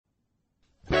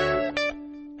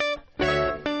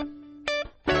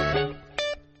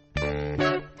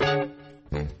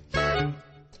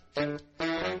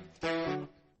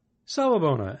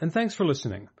Sawubona, and thanks for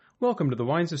listening. Welcome to the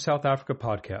Wines of South Africa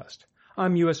podcast.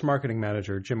 I'm U.S. Marketing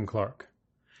Manager Jim Clark.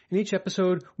 In each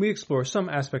episode, we explore some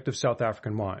aspect of South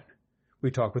African wine.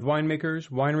 We talk with winemakers,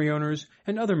 winery owners,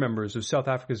 and other members of South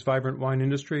Africa's vibrant wine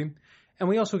industry, and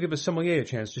we also give a sommelier a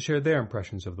chance to share their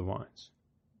impressions of the wines.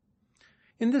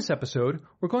 In this episode,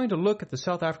 we're going to look at the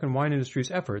South African wine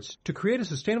industry's efforts to create a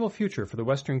sustainable future for the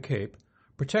Western Cape,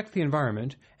 protect the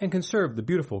environment, and conserve the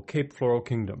beautiful Cape Floral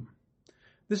Kingdom.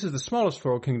 This is the smallest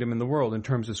floral kingdom in the world in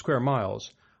terms of square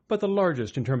miles, but the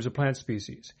largest in terms of plant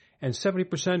species, and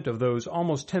 70% of those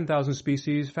almost 10,000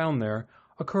 species found there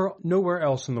occur nowhere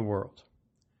else in the world.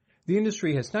 The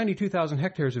industry has 92,000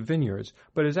 hectares of vineyards,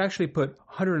 but has actually put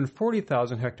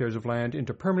 140,000 hectares of land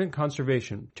into permanent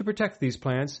conservation to protect these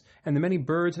plants and the many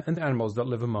birds and animals that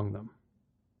live among them.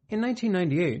 In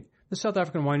 1998, the South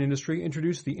African wine industry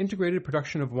introduced the Integrated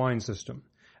Production of Wine System,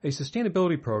 a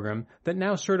sustainability program that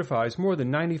now certifies more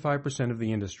than 95% of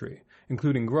the industry,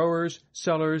 including growers,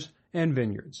 sellers, and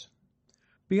vineyards.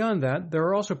 Beyond that, there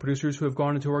are also producers who have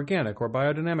gone into organic or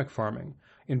biodynamic farming,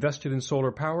 invested in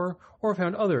solar power, or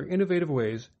found other innovative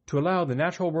ways to allow the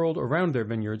natural world around their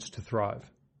vineyards to thrive.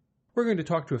 We're going to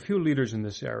talk to a few leaders in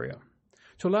this area.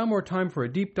 To allow more time for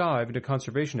a deep dive into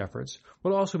conservation efforts,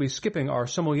 we'll also be skipping our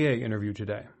sommelier interview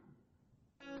today.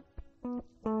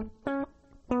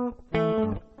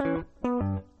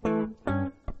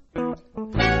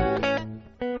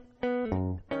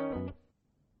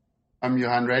 I'm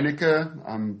Johan Reyneke.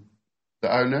 I'm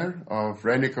the owner of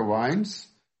Reyneke Wines.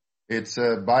 It's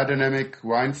a biodynamic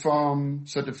wine farm,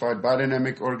 certified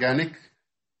biodynamic organic.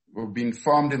 We've been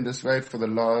farmed in this way for the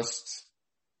last,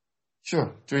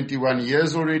 21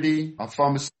 years already. Our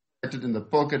farm is situated in the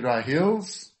Polkadrey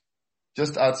Hills,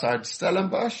 just outside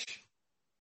Stellenbosch.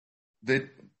 There are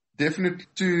definitely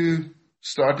two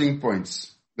starting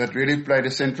points that really played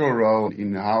a central role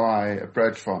in how I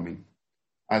approach farming.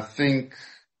 I think,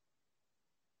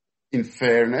 in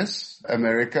fairness,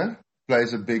 America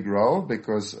plays a big role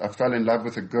because I fell in love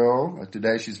with a girl.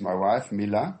 Today she's my wife,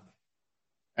 Mila.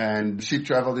 And she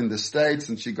traveled in the States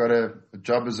and she got a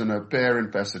job as an au pair in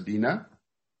Pasadena.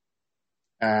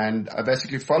 And I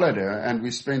basically followed her and we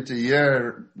spent a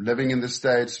year living in the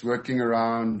States, working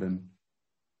around. And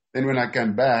then when I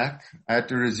came back, I had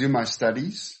to resume my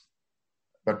studies.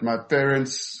 But my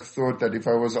parents thought that if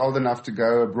I was old enough to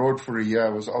go abroad for a year,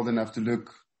 I was old enough to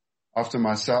look after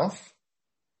myself.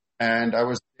 And I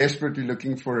was desperately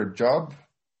looking for a job.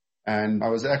 And I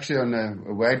was actually on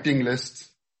a waiting list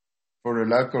for a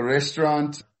local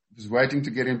restaurant. I was waiting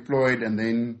to get employed. And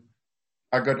then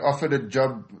I got offered a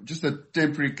job, just a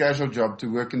temporary casual job to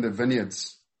work in the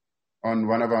vineyards on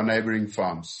one of our neighboring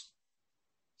farms.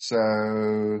 So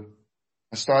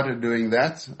I started doing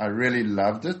that. I really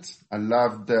loved it. I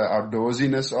loved the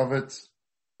outdoorsiness of it.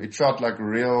 It felt like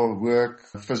real work,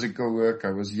 physical work.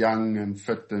 I was young and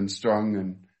fit and strong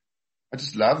and I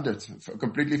just loved it. I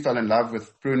completely fell in love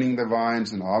with pruning the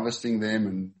vines and harvesting them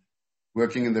and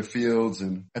working in the fields.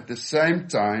 And at the same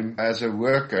time, as a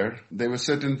worker, there were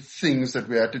certain things that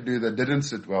we had to do that didn't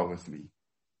sit well with me.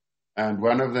 And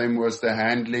one of them was the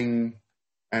handling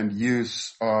and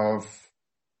use of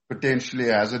potentially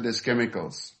hazardous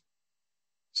chemicals.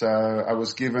 So I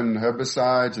was given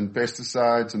herbicides and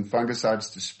pesticides and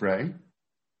fungicides to spray.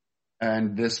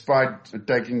 And despite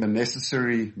taking the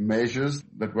necessary measures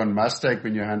that one must take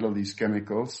when you handle these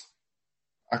chemicals,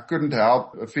 I couldn't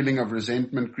help a feeling of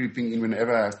resentment creeping in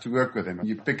whenever I have to work with them.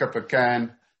 You pick up a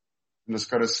can and it's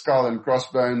got a skull and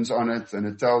crossbones on it and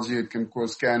it tells you it can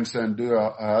cause cancer and do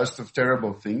a host of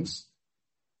terrible things.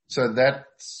 So that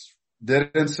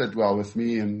didn't sit well with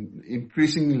me, and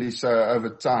increasingly so over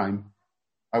time,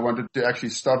 I wanted to actually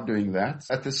stop doing that.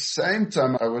 At the same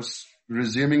time, I was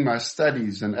resuming my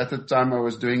studies, and at the time I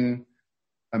was doing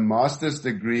a master's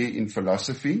degree in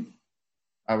philosophy.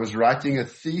 I was writing a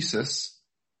thesis,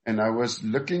 and I was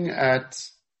looking at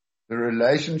the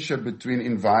relationship between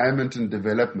environment and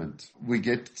development. We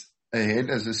get ahead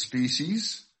as a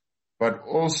species, but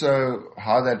also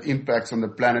how that impacts on the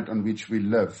planet on which we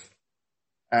live.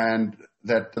 And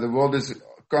that the world is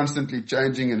constantly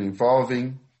changing and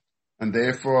evolving, and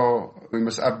therefore we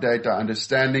must update our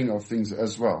understanding of things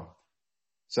as well.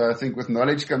 So I think with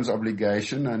knowledge comes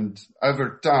obligation, and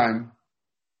over time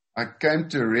I came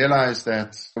to realize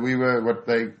that we were what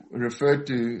they referred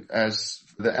to as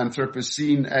the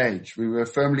Anthropocene age. We were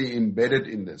firmly embedded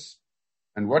in this.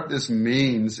 And what this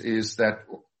means is that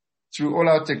through all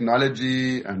our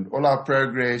technology and all our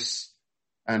progress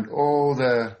and all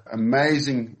the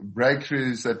amazing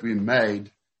breakthroughs that we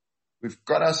made, we've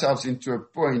got ourselves into a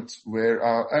point where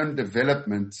our own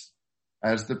development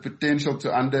has the potential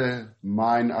to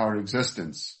undermine our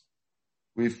existence.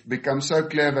 We've become so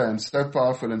clever and so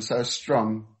powerful and so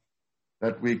strong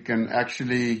that we can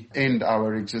actually end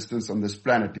our existence on this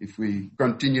planet if we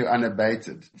continue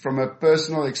unabated. From a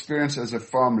personal experience as a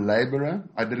farm laborer,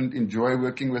 I didn't enjoy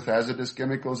working with hazardous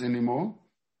chemicals anymore.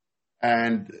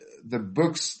 And the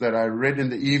books that I read in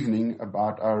the evening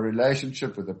about our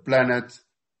relationship with the planet,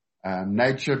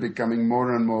 nature becoming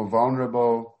more and more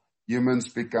vulnerable, humans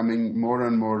becoming more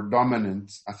and more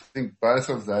dominant, I think both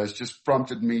of those just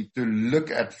prompted me to look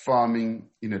at farming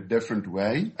in a different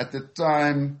way. At the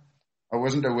time, I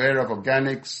wasn't aware of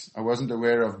organics. I wasn't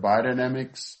aware of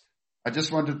biodynamics. I just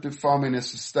wanted to farm in a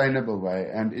sustainable way.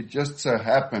 And it just so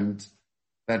happened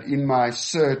that in my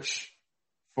search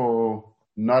for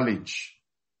knowledge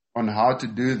on how to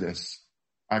do this,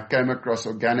 I came across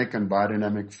organic and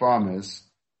biodynamic farmers,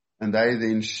 and they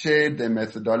then shared their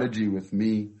methodology with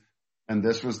me. And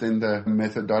this was then the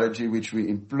methodology which we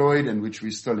employed and which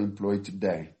we still employ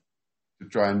today to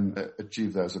try and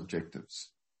achieve those objectives.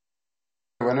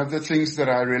 One of the things that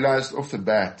I realized off the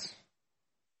bat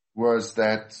was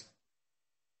that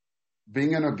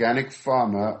being an organic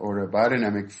farmer or a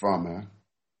biodynamic farmer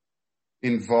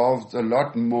involved a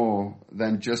lot more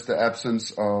than just the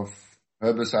absence of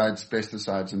herbicides,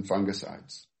 pesticides, and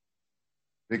fungicides.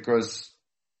 Because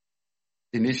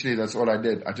initially that's all I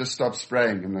did. I just stopped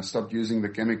spraying and I stopped using the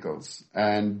chemicals.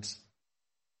 And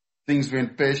things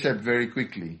went pear-shaped very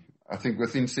quickly. I think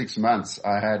within 6 months,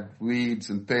 I had weeds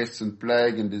and pests and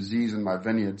plague and disease in my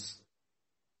vineyards.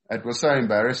 It was so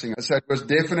embarrassing. So it was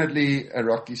definitely a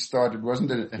rocky start. It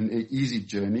wasn't an easy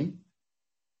journey.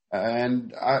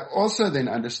 And I also then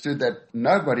understood that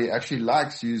nobody actually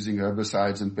likes using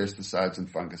herbicides and pesticides and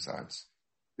fungicides.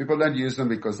 People don't use them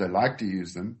because they like to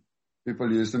use them.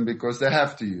 People use them because they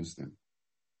have to use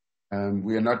them.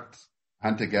 We are not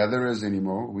hunter-gatherers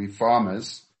anymore. We're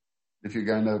farmers. If you're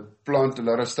going to plant a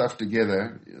lot of stuff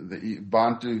together, you're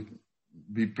bound to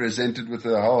be presented with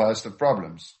a whole host of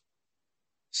problems.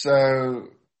 So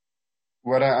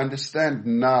what I understand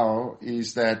now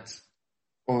is that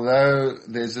although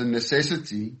there's a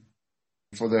necessity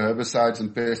for the herbicides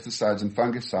and pesticides and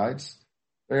fungicides,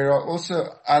 there are also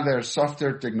other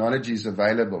softer technologies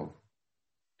available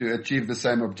to achieve the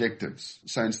same objectives.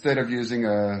 So instead of using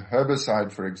a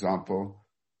herbicide, for example,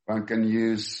 one can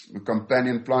use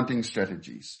companion planting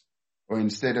strategies. Or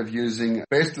instead of using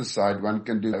pesticide, one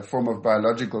can do a form of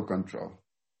biological control.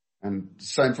 And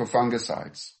same for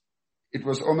fungicides. It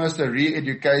was almost a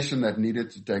re-education that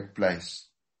needed to take place.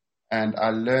 And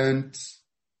I learned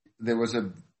there was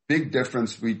a big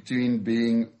difference between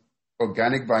being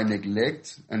organic by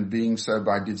neglect and being so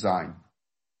by design.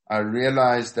 I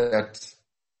realized that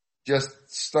just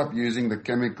stop using the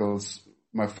chemicals,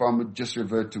 my farm would just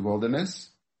revert to wilderness.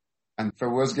 And if I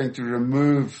was going to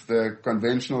remove the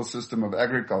conventional system of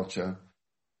agriculture,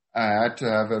 I had to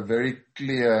have a very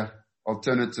clear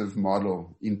alternative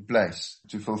model in place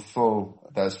to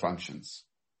fulfill those functions.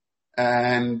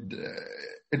 And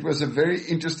it was a very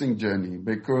interesting journey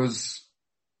because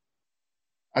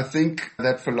I think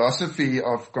that philosophy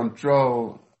of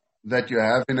control that you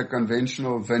have in a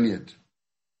conventional vineyard,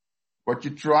 what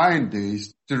you try and do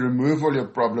is to remove all your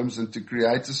problems and to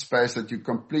create a space that you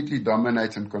completely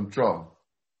dominate and control.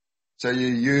 So you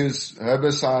use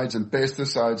herbicides and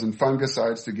pesticides and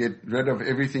fungicides to get rid of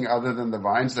everything other than the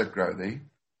vines that grow there.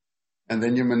 And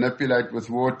then you manipulate with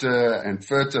water and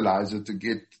fertilizer to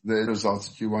get the results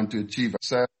that you want to achieve.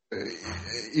 So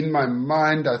in my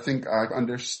mind, I think I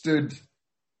understood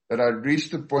that I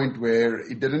reached a point where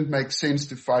it didn't make sense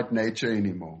to fight nature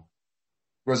anymore.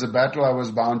 It was a battle I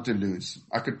was bound to lose.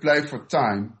 I could play for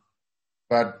time,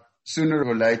 but sooner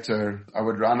or later I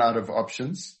would run out of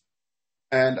options.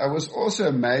 And I was also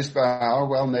amazed by how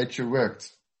well nature worked.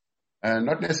 And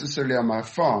not necessarily on my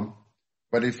farm,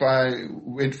 but if I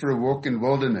went for a walk in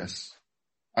wilderness,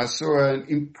 I saw an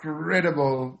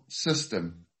incredible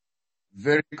system,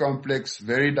 very complex,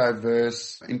 very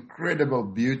diverse, incredible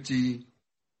beauty.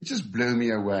 It just blew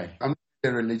me away. I'm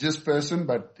a religious person,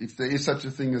 but if there is such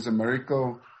a thing as a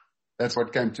miracle, that's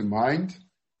what came to mind.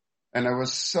 And I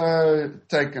was so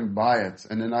taken by it.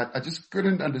 And then I just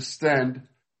couldn't understand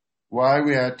why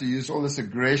we had to use all this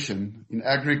aggression in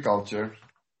agriculture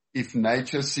if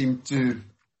nature seemed to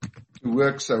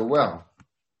work so well.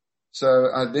 So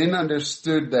I then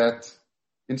understood that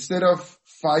instead of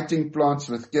fighting plants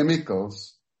with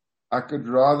chemicals, I could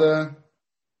rather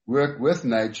work with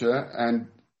nature and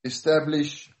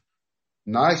establish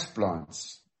nice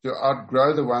plants to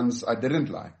outgrow the ones I didn't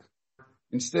like.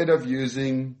 Instead of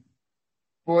using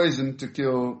poison to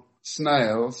kill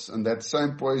snails, and that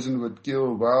same poison would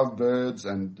kill wild birds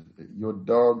and your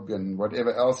dog and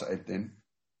whatever else ate them,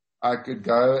 I could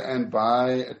go and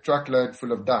buy a truckload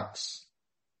full of ducks.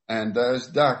 And those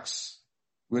ducks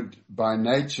would, by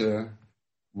nature,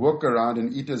 walk around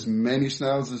and eat as many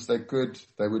snails as they could.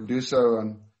 They would do so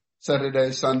on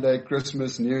Saturday, Sunday,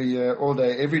 Christmas, New Year, all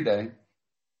day, every day.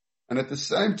 And at the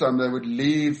same time, they would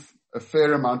leave a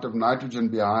fair amount of nitrogen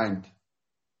behind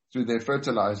through their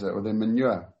fertilizer or their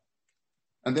manure.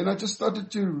 And then I just started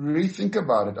to rethink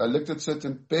about it. I looked at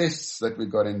certain pests that we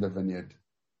got in the vineyard.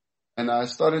 And I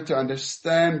started to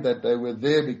understand that they were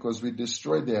there because we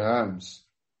destroyed their homes.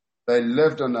 They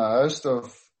lived on a host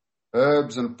of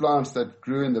herbs and plants that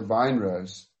grew in the vine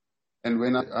rows. And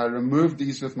when I removed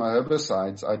these with my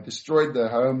herbicides, I destroyed the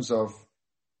homes of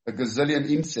a gazillion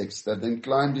insects that then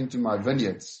climbed into my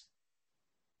vineyards.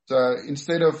 So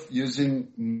instead of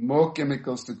using more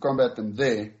chemicals to combat them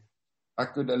there, I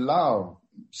could allow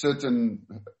certain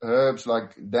herbs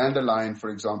like dandelion, for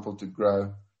example, to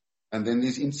grow. And then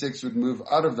these insects would move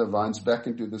out of the vines back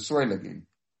into the soil again.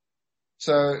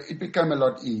 So it became a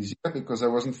lot easier because I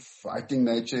wasn't fighting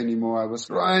nature anymore. I was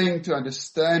trying to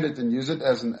understand it and use it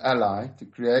as an ally to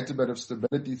create a bit of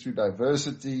stability through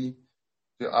diversity,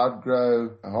 to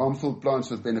outgrow harmful plants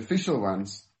with beneficial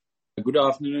ones. Good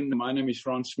afternoon. My name is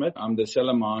Frans Smith. I'm the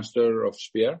cellar master of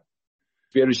Speer.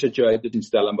 Speer is situated in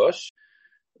Stellenbosch.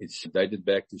 It's dated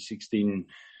back to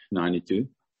 1692.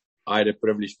 I had the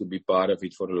privilege to be part of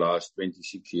it for the last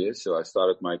 26 years. So I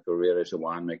started my career as a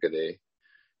winemaker there,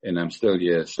 and I'm still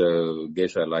here. So I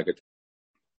guess I like it.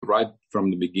 Right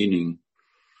from the beginning,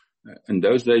 in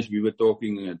those days, we were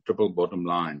talking a triple bottom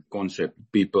line concept.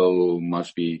 People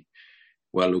must be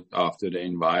well looked after, the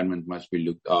environment must be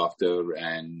looked after,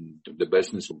 and the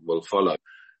business will follow.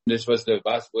 This was the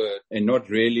buzzword, and not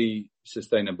really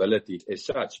sustainability as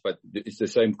such, but it's the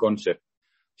same concept.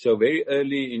 So very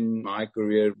early in my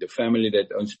career, the family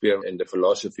that owns Speer and the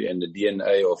philosophy and the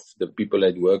DNA of the people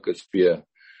that work at Speer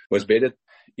was bedded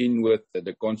in with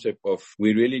the concept of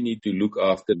we really need to look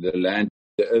after the land.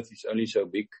 The earth is only so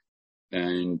big,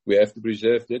 and we have to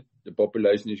preserve it. The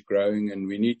population is growing, and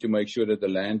we need to make sure that the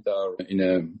land are in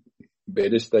a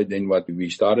better state than what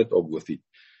we started off with it.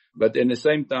 But at the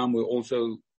same time, we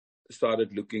also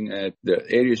started looking at the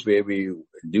areas where we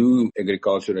do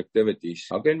agricultural activities.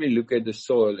 How can we look at the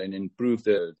soil and improve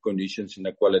the conditions and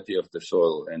the quality of the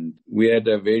soil? And we had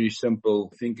a very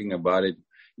simple thinking about it.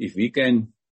 If we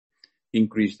can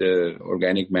increase the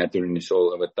organic matter in the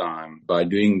soil over time, by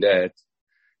doing that,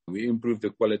 we improve the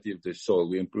quality of the soil,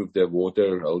 we improve the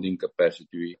water holding capacity,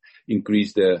 we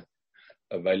increase the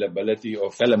availability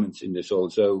of elements in the soil.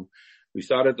 So we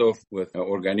started off with an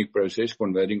organic process,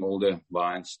 converting all the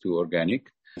vines to organic,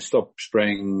 stop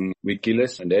spraying weed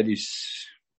killers, and that is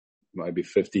maybe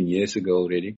 15 years ago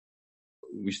already.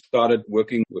 We started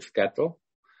working with cattle,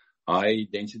 high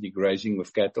density grazing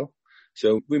with cattle.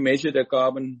 So we measured the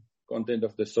carbon content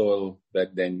of the soil back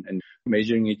then and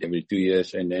measuring it every 2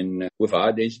 years. And then with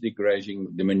high density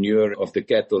grazing, the manure of the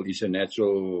cattle is a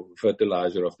natural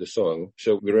fertilizer of the soil.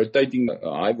 So we're rotating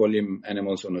high volume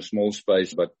animals on a small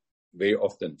space, but very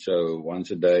often. So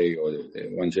once a day or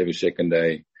once every second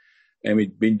day. And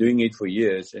we've been doing it for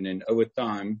years. And then over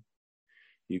time,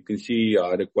 you can see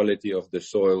how the quality of the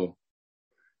soil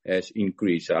has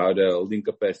increased, how the holding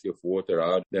capacity of water,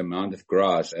 how the amount of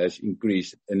grass has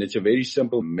increased. And it's a very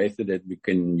simple method that we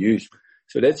can use.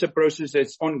 So that's a process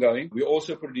that's ongoing. We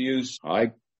also produce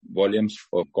high volumes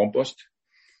of compost,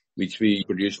 which we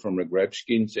produce from the grape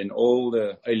skins and all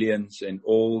the aliens and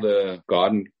all the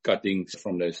garden cuttings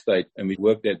from the estate. And we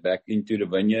work that back into the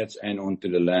vineyards and onto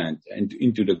the land and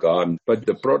into the garden. But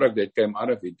the product that came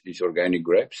out of it is organic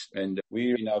grapes. And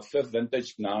we're in our 5th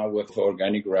vintage now with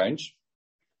organic range.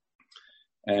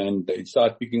 And it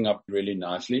started picking up really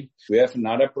nicely. We have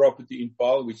another property in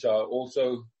Paarl, which are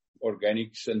also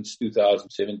organic since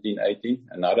 2017-18,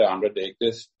 another 100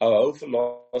 hectares. Our whole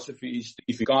philosophy is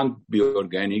if you can't be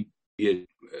organic, be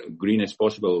as green as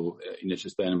possible in a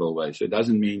sustainable way. So it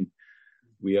doesn't mean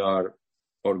we are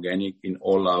organic in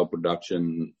all our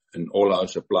production and all our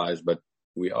supplies, but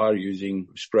we are using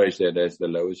sprays that has the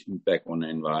lowest impact on the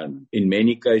environment. In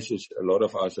many cases, a lot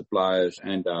of our suppliers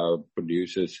and our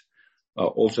producers are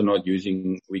also not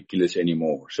using weed killers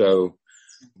anymore. So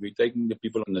we're taking the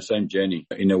people on the same journey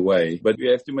in a way, but we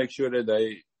have to make sure that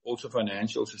they also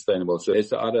financially sustainable. So that's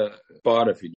the other part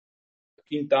of it.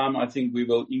 In time, I think we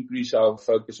will increase our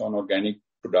focus on organic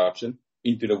production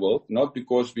into the world, not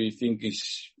because we think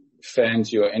it's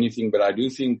fancy or anything, but I do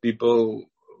think people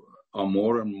are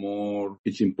more and more,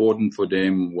 it's important for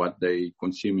them what they're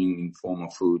consuming in form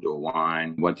of food or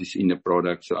wine, what is in the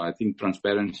product. So I think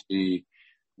transparency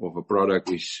of a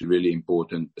product is really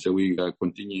important. So we are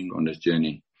continuing on this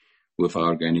journey with our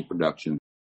organic production.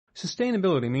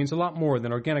 Sustainability means a lot more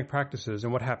than organic practices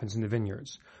and what happens in the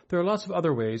vineyards. There are lots of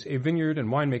other ways a vineyard and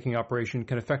winemaking operation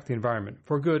can affect the environment,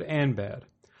 for good and bad.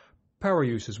 Power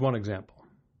use is one example.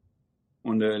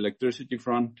 On the electricity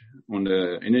front, on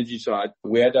the energy side,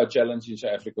 we had our challenge in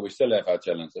South Africa. We still have our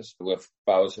challenges with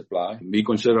power supply. We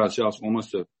consider ourselves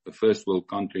almost a first world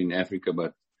country in Africa,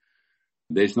 but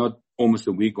there's not almost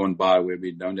a week gone by where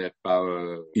we don't have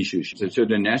power issues. So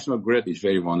the national grid is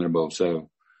very vulnerable.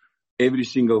 So every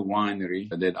single winery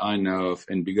that I know of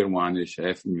and bigger wineries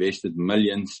have invested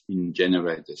millions in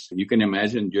generators. You can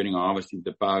imagine during harvest, if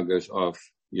the power goes off,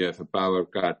 you have a power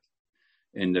cut,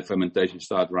 and the fermentation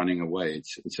start running away.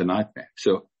 It's a nightmare.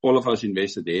 So all of us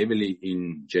invested heavily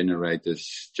in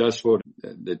generators just for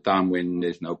the time when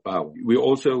there's no power. We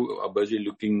also are busy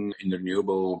looking in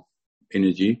renewable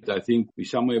energy. I think we're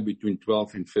somewhere between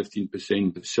 12 and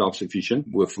 15% self-sufficient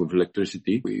with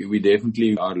electricity. We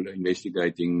definitely are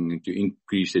investigating to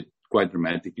increase it quite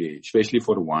dramatically, especially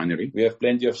for the winery. We have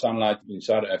plenty of sunlight in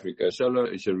South Africa. Solar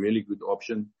is a really good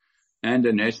option. And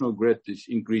the national grid is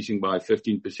increasing by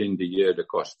 15% a year, the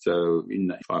cost. So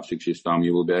in 5-6 years' time,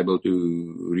 you will be able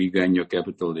to regain your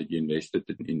capital that you invested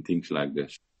in things like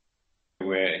this.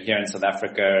 We're here in South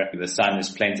Africa. The sun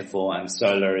is plentiful and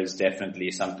solar is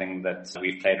definitely something that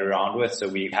we've played around with. So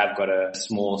we have got a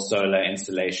small solar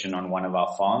installation on one of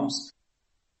our farms.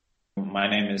 My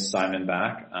name is Simon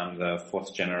Back. I'm the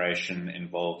fourth generation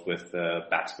involved with the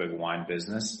Backsburg wine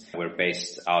business. We're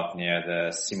based out near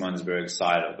the Simonsburg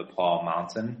side of the Paarl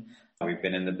Mountain. We've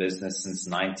been in the business since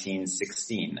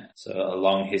 1916. So a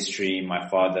long history. My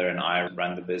father and I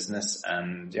run the business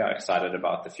and excited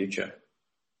about the future.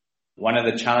 One of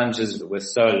the challenges with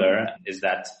solar is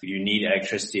that you need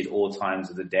electricity at all times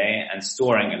of the day, and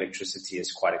storing electricity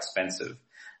is quite expensive.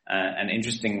 And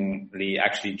interestingly,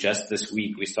 actually just this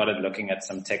week, we started looking at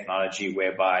some technology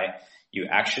whereby you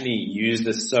actually use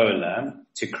the solar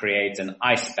to create an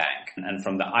ice bank. And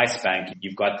from the ice bank,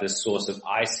 you've got this source of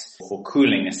ice for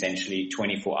cooling essentially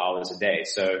 24 hours a day.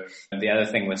 So the other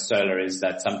thing with solar is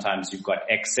that sometimes you've got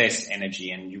excess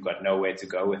energy and you've got nowhere to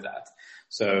go with that.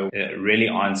 So it really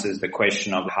answers the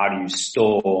question of how do you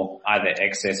store either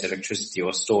excess electricity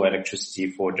or store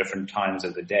electricity for different times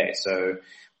of the day. So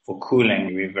for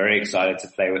cooling, we're very excited to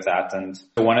play with that. And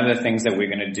one of the things that we're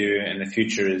going to do in the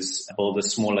future is build a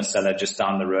smaller cellar just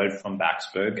down the road from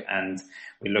Backsburg. And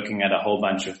we're looking at a whole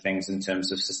bunch of things in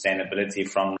terms of sustainability,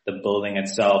 from the building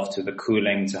itself to the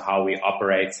cooling to how we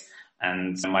operate.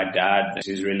 And my dad,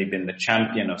 who's really been the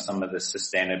champion of some of the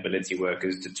sustainability work,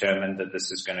 is determined that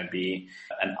this is going to be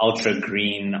an ultra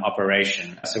green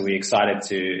operation. So we're excited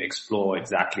to explore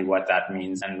exactly what that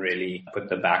means and really put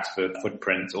the Backsburg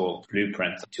footprint or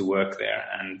blueprint to work there.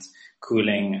 And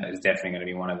cooling is definitely going to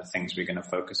be one of the things we're going to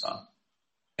focus on.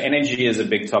 Energy is a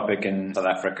big topic in South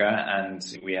Africa, and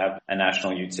we have a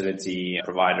national utility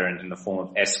provider in the form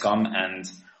of Eskom. And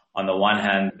on the one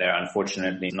hand, they're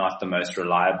unfortunately not the most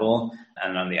reliable.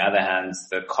 And on the other hand,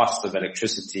 the cost of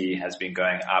electricity has been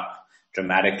going up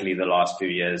dramatically the last few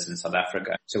years in South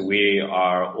Africa. So we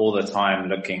are all the time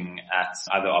looking at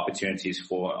other opportunities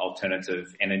for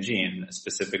alternative energy and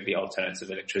specifically alternative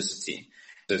electricity.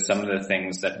 So some of the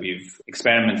things that we've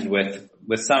experimented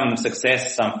with some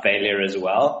success, some failure as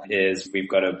well, is we've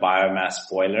got a biomass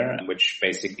boiler, which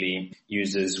basically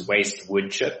uses waste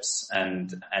wood chips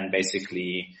and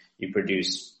basically you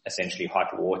produce essentially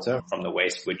hot water from the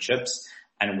waste wood chips.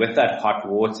 And with that hot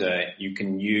water, you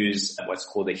can use what's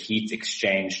called a heat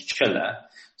exchange chiller.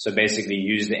 So basically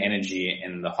use the energy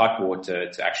in the hot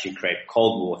water to actually create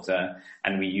cold water.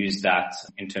 And we use that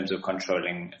in terms of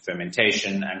controlling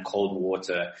fermentation and cold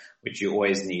water, which you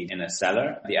always need in a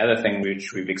cellar. The other thing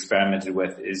which we've experimented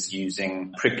with is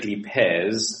using prickly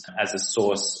pears as a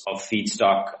source of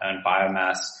feedstock and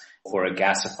biomass for a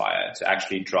gasifier to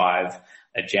actually drive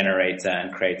a generator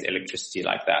and create electricity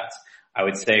like that. I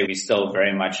would say we're still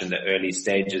very much in the early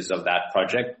stages of that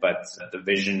project, but the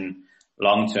vision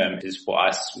long term is for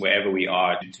us, wherever we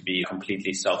are, to be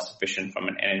completely self-sufficient from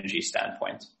an energy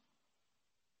standpoint.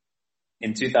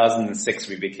 In 2006,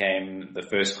 we became the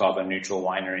first carbon neutral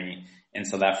winery in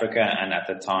South Africa, and at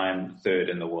the time, third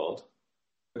in the world.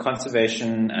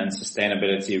 Conservation and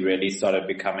sustainability really started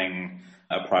becoming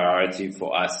a priority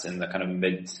for us in the kind of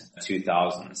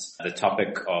mid-2000s. The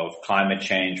topic of climate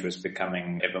change was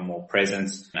becoming ever more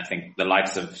present. I think the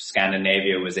likes of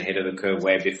Scandinavia was ahead of the curve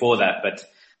way before that, but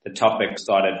the topic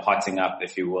started hotting up,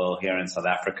 if you will, here in South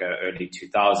Africa, early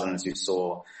 2000s. You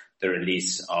saw the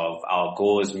release of Al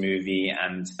Gore's movie,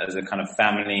 and as a kind of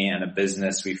family and a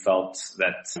business, we felt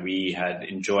that we had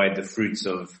enjoyed the fruits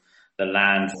of the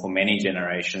land for many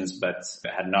generations, but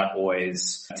had not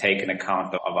always taken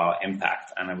account of our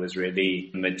impact. And it was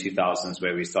really mid 2000s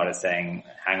where we started saying,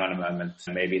 hang on a moment,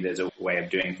 maybe there's a way of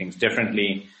doing things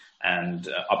differently and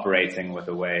operating with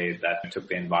a way that took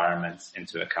the environment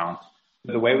into account.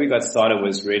 The way we got started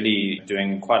was really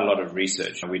doing quite a lot of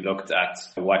research. We looked at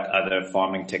what other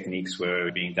farming techniques were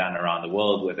being done around the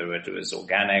world, whether it was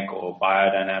organic or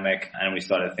biodynamic, and we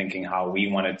started thinking how we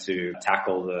wanted to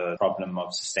tackle the problem of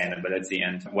sustainability.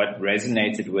 And what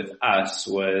resonated with us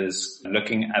was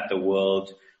looking at the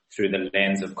world through the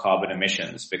lens of carbon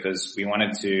emissions, because we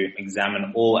wanted to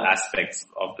examine all aspects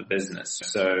of the business.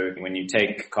 So when you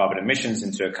take carbon emissions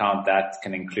into account, that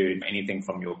can include anything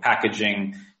from your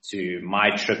packaging to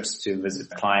my trips to visit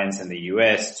clients in the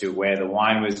US, to where the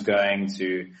wine was going,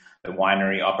 to the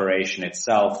winery operation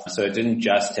itself. So it didn't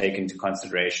just take into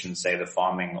consideration, say, the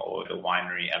farming or the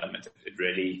winery element. It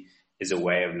really is a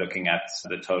way of looking at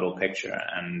the total picture,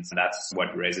 and that's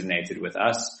what resonated with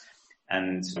us.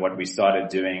 And what we started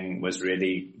doing was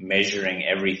really measuring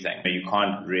everything. You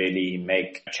can't really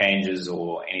make changes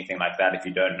or anything like that if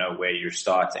you don't know where you're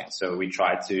starting. So we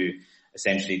tried to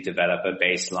essentially develop a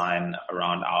baseline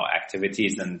around our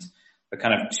activities, and the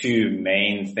kind of two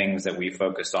main things that we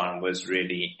focused on was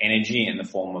really energy in the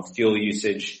form of fuel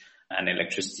usage and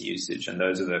electricity usage. And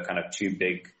those are the kind of two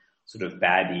big sort of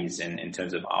baddies in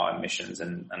terms of our emissions.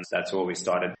 And that's what we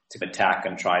started to attack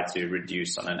and try to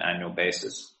reduce on an annual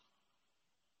basis.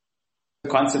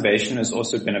 Conservation has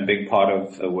also been a big part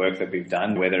of the work that we've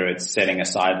done, whether it's setting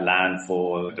aside land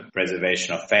for the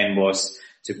preservation of fynbos,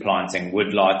 to planting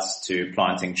woodlots, to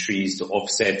planting trees to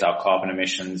offset our carbon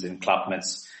emissions in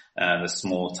Klapnitz, the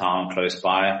small town close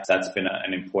by. That's been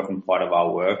an important part of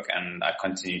our work, and I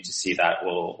continue to see that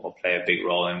will play a big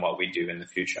role in what we do in the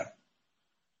future.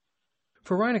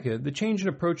 For Reyneke, the change in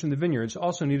approach in the vineyards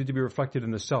also needed to be reflected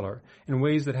in the cellar in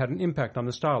ways that had an impact on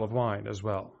the style of wine as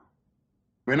well.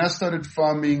 When I started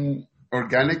farming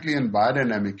organically and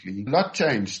biodynamically, a lot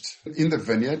changed in the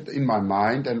vineyard, in my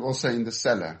mind, and also in the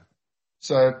cellar.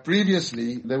 So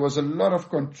previously, there was a lot of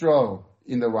control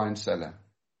in the wine cellar.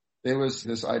 There was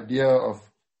this idea of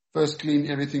first clean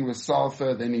everything with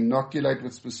sulfur, then inoculate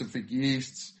with specific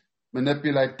yeasts,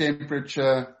 manipulate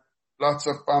temperature, lots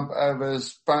of pump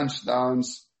overs, punch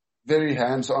downs, very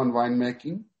hands-on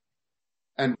winemaking.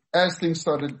 And as things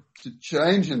started to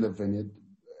change in the vineyard,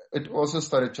 it also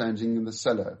started changing in the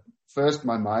cellar. First,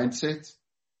 my mindset.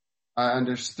 I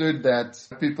understood that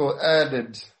people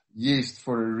added yeast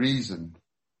for a reason,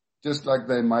 just like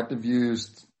they might have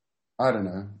used,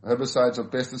 herbicides or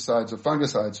pesticides or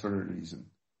fungicides for a reason.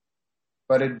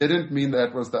 But it didn't mean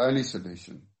that was the only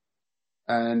solution.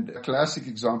 And a classic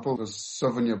example was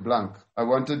Sauvignon Blanc. I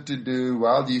wanted to do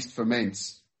wild yeast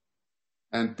ferments.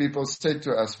 And people said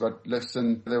to us, but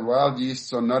listen, the wild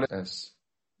yeasts are not as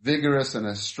vigorous and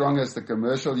as strong as the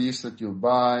commercial yeast that you'll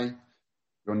buy.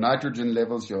 Your nitrogen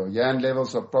levels, your YAN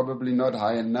levels are probably not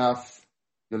high enough.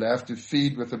 You'll have to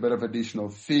feed with a bit of additional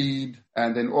feed.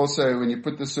 And then also when you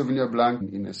put the Sauvignon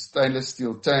Blanc in a stainless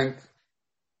steel tank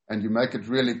and you make it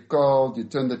really cold, you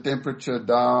turn the temperature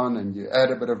down and you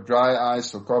add a bit of dry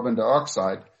ice or carbon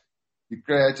dioxide, you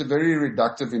create a very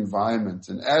reductive environment.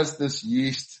 And as this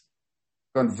yeast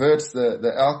converts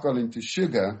the alcohol into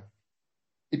sugar,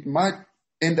 it might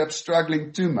end up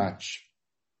struggling too much,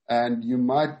 and you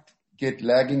might get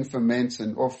lagging ferments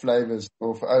and off flavors,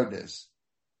 off odors.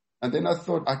 And then I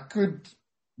thought I could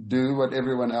do what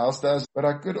everyone else does, but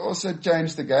I could also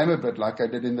change the game a bit like I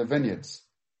did in the vineyards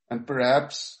and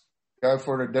perhaps go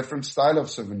for a different style of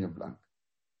Sauvignon Blanc.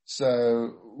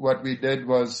 So what we did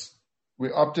was we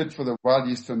opted for the wild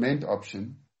yeast ferment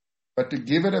option, but to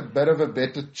give it a bit of a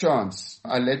better chance,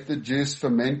 I let the juice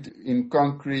ferment in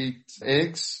concrete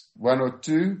eggs, 1 or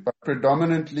 2, but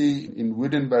predominantly in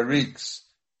wooden barriques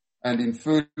and in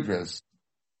food grist.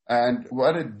 And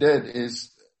what it did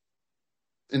is,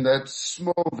 in that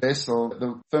small vessel,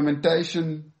 the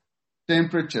fermentation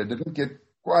temperature didn't get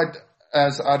quite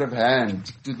as out of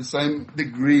hand to the same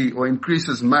degree or increase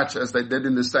as much as they did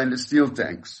in the stainless steel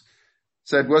tanks.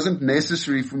 So it wasn't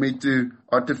necessary for me to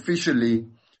artificially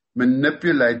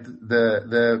manipulate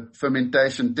the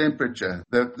fermentation temperature.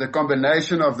 The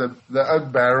combination of the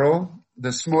oak barrel,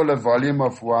 the smaller volume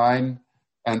of wine,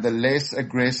 and the less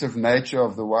aggressive nature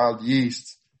of the wild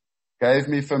yeast gave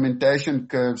me fermentation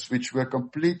curves which were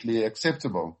completely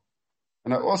acceptable.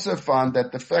 And I also found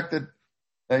that the fact that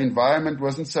the environment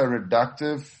wasn't so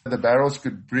reductive. The barrels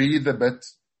could breathe a bit.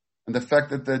 And the fact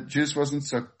that the juice wasn't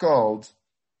so cold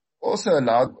also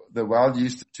allowed the wild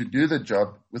yeast to do the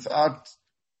job without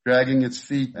dragging its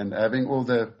feet and having all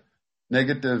the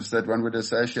negatives that one would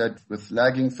associate with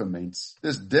lagging ferments.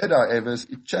 This did, however,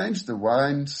 it changed the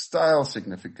wine style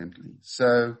significantly.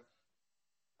 So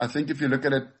I think if you look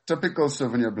at a typical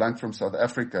Sauvignon Blanc from South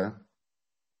Africa,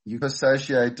 you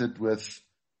associate it with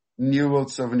New World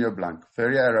Sauvignon Blanc.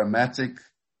 Very aromatic,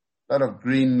 a lot of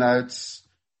green notes,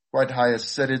 quite high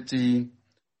acidity.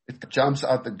 It jumps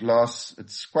out the glass.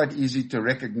 It's quite easy to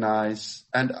recognize.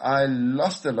 And I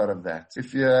lost a lot of that.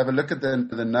 If you have a look at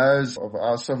the nose of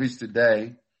our Sauvies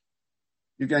today,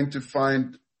 you're going to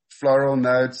find floral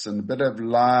notes and a bit of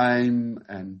lime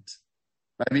and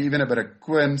maybe even a bit of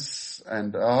quince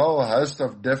and a whole host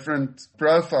of different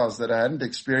profiles that I hadn't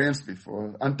experienced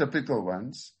before, untypical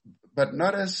ones, but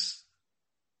not as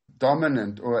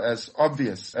dominant or as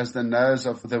obvious as the nose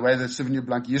of the way the Sauvignon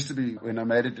Blanc used to be when I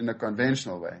made it in a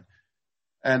conventional way.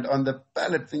 And on the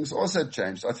palate, things also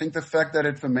changed. I think the fact that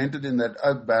it fermented in that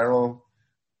oak barrel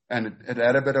and it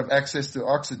had a bit of access to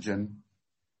oxygen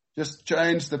just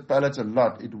changed the palate a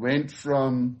lot. It went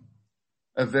from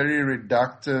a very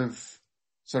reductive,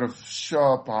 sort of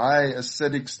sharp, high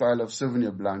acidic style of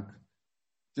Sauvignon Blanc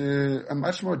to a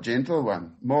much more gentle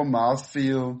one, more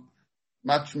mouthfeel,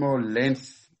 much more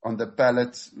length on the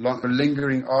palate,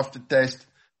 lingering aftertaste.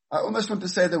 I almost want to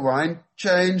say the wine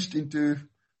changed into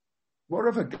more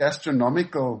of a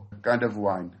gastronomical kind of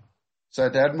wine. So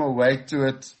it had more weight to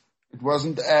it. It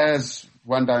wasn't as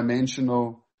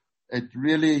one-dimensional. It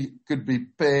really could be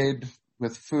paired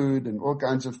with food and all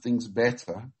kinds of things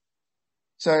better.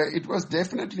 So it was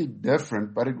definitely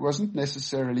different, but it wasn't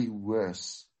necessarily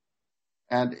worse.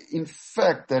 And in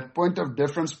fact, that point of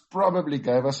difference probably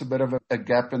gave us a bit of a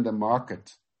gap in the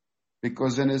market.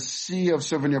 Because in a sea of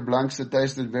Sauvignon Blancs that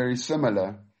tasted very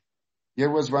similar,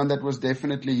 here was one that was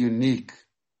definitely unique.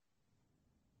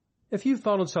 If you've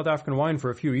followed South African wine for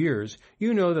a few years,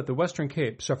 you know that the Western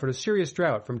Cape suffered a serious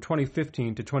drought from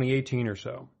 2015 to 2018 or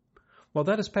so. While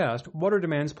that has passed, water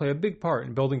demands play a big part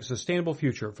in building a sustainable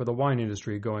future for the wine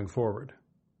industry going forward.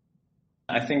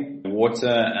 I think water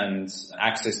and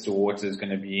access to water is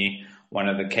going to be one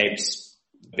of the Cape's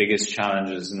biggest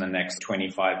challenges in the next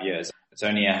 25 years. It's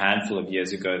only a handful of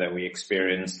years ago that we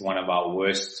experienced one of our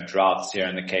worst droughts here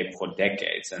in the Cape for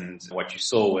decades. And what you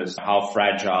saw was how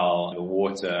fragile the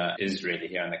water is really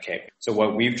here in the Cape. So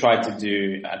what we've tried to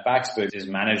do at Backsburg is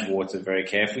manage water very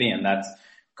carefully. And that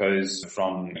goes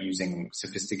from using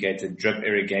sophisticated drip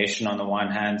irrigation on the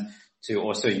one hand to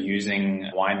also using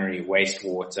winery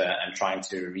wastewater and trying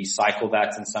to recycle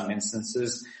that in some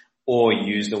instances, or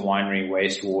use the winery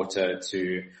wastewater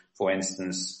to, for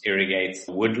instance, irrigate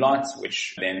woodlots,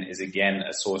 which then is again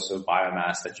a source of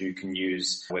biomass that you can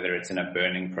use, whether it's in a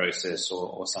burning process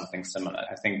or something similar.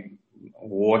 I think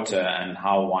water and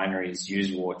how wineries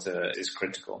use water is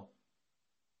critical.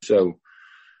 So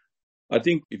I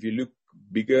think if you look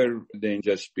bigger than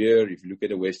just Spear, if you look at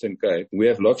the Western Cape, we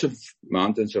have lots of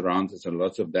mountains around us and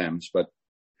lots of dams, but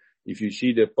if you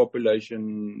see the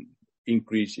population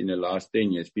increase in the last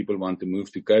 10 years, people want to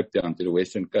move to Cape Town, to the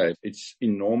Western Cape. It's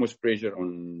enormous pressure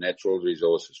on natural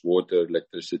resources, water,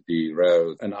 electricity,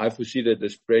 roads. And I foresee that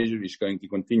this pressure is going to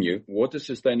continue. Water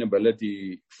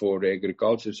sustainability for the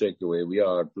agriculture sector where we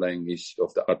are playing is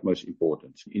of the utmost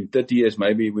importance. In 30 years,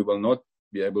 maybe we will not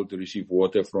be able to receive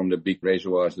water from the big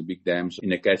reservoirs, the big dams in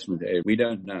the catchment area. We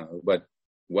don't know, but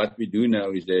what we do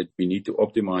know is that we need to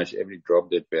optimize every drop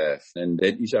that we have, and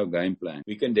that is our game plan.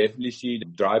 We can definitely see the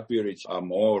dry periods are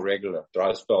more regular,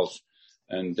 dry spells.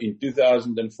 And in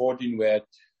 2014, we had,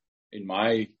 in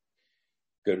my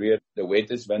career, the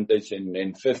wettest vintage, and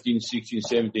then 15, 16,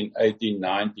 17, 18,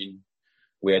 19,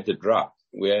 we had the drought.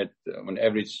 We had, on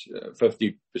average,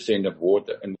 50% of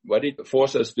water. And what it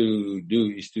forced us to do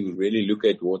is to really look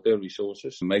at water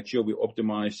resources, make sure we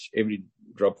optimize every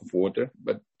drop of water.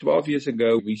 But 12 years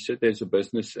ago, we set as a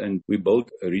business and we built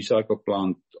a recycle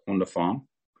plant on the farm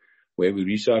where we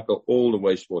recycle all the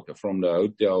wastewater from the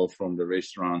hotel, from the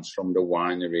restaurants, from the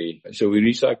winery. So we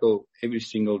recycle every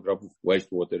single drop of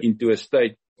wastewater into a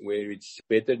state where it's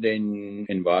better than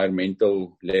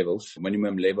environmental levels,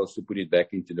 minimum levels, to put it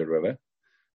back into the river.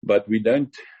 But we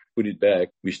don't put it back.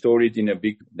 We store it in a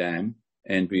big dam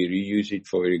and we reuse it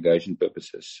for irrigation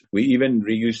purposes. We even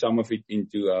reuse some of it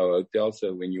into our hotel.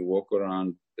 So when you walk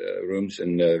around rooms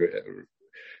and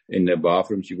in the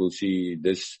bathrooms, you will see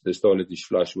this toilet is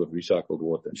flushed with recycled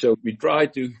water. So we try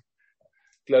to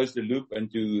close the loop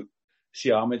and to see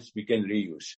how much we can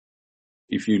reuse.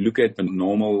 If you look at a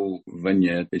normal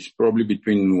vineyard, it's probably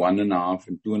between 1.5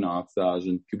 and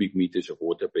 2,500 cubic meters of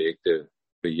water per hectare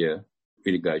per year,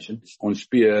 irrigation. On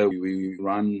Spear, we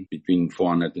run between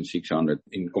 400 and 600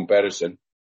 in comparison.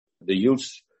 The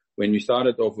yields, when we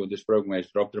started off with this program,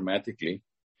 has dropped dramatically.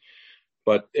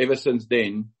 But ever since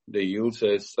then, the yields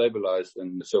has stabilized.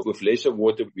 And so with lesser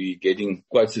water, we're getting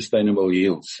quite sustainable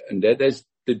yields. And that has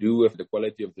to do with the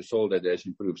quality of the soil that has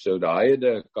improved. So the higher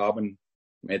the carbon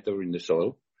matter in the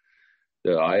soil,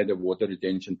 the higher the water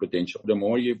retention potential. The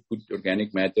more you put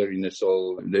organic matter in the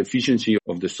soil, the efficiency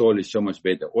of the soil is so much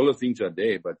better. All the things are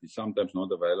there, but it's sometimes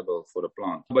not available for the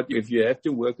plant. But if you have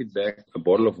to work it back, a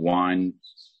bottle of wine,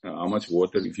 how much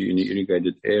water, if you're in an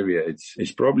irrigated area,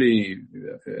 it's probably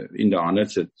in the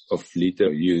hundreds of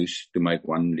liters used to make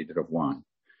 1 liter of wine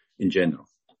in general.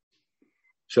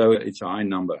 So it's a high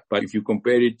number. But if you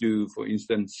compare it to, for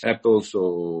instance, apples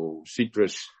or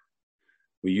citrus,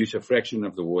 we use a fraction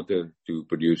of the water to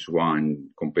produce wine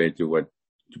compared to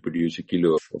produce a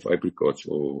kilo of apricots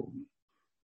or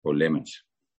lemons.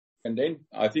 And then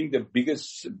I think the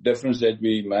biggest difference that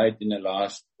we made in the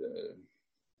last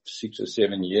 6 or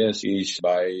 7 years is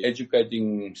by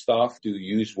educating staff to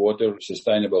use water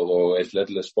sustainable or as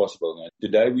little as possible.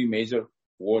 Today we measure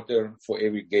water for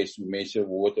every guest. We measure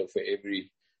water for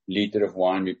every liter of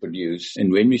wine we produce.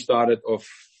 And when we started off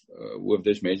with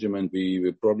this measurement, we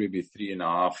would probably be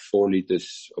 3.5, 4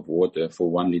 liters of water for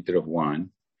 1 liter of wine.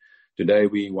 Today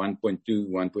we 1.2,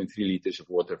 1.3 liters of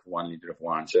water for 1 liter of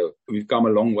wine. So we've come a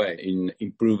long way in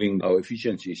improving our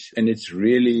efficiencies. And it's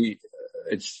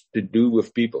to do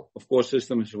with people. Of course,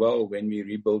 systems as well. When we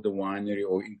rebuild the winery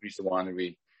or increase the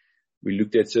winery, we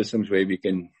looked at systems where we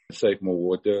can save more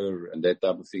water and that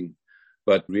type of thing.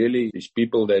 But really, it's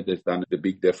people that have done the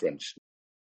big difference.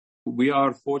 We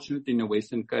are fortunate in the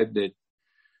Western Cape that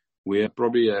we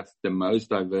probably have the most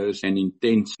diverse and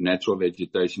intense natural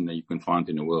vegetation that you can find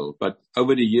in the world. But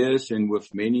over the years and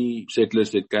with many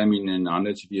settlers that came in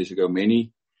hundreds of years ago,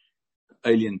 many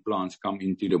alien plants come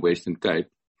into the Western Cape.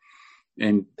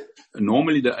 And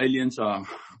normally the aliens are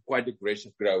quite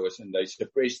aggressive growers and they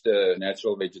suppress the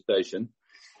natural vegetation.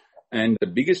 And the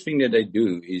biggest thing that they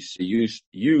do is use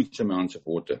huge amounts of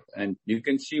water. And you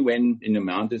can see when in the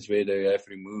mountains where they have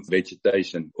removed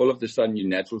vegetation, all of a sudden your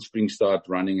natural springs start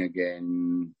running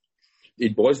again.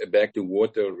 It boils back to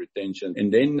water retention.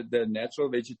 And then the natural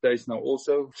vegetation are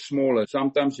also smaller.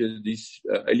 Sometimes these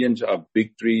aliens are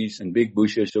big trees and big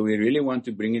bushes. So we really want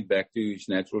to bring it back to its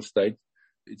natural state.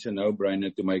 It's a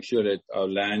no-brainer to make sure that our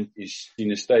land is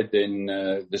in a state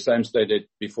the same state that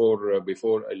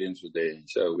before aliens were there.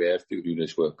 So we have to do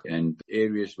this work. And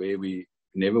areas where we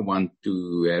never want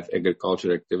to have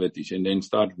agricultural activities and then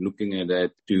start looking at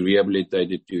that to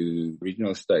rehabilitate it to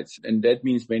regional states. And that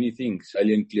means many things.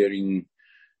 Alien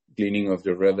cleaning of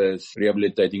the rivers,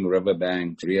 rehabilitating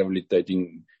riverbanks,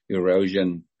 rehabilitating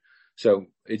erosion. So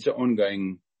it's an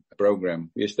ongoing program.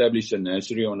 We establish a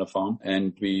nursery on the farm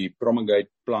and we promulgate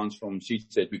plants from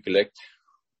seeds that we collect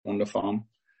on the farm.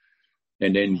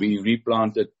 And then we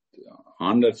replanted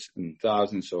hundreds and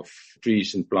thousands of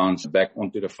trees and plants back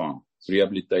onto the farm,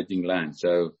 rehabilitating land.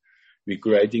 So we're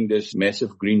creating this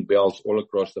massive green belts all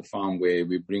across the farm where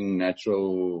we bring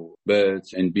natural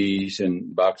birds and bees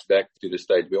and bugs back to the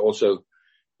state. We're also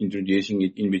introducing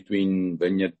it in between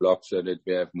vineyard blocks so that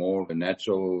we have more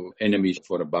natural enemies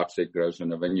for the bugs that grows on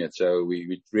the vineyard. So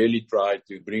we really try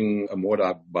to bring a more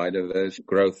biodiverse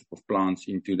growth of plants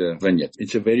into the vineyard.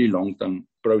 It's a very long-term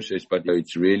process, but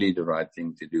it's really the right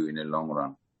thing to do in the long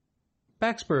run.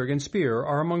 Backsburg and Spear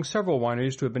are among several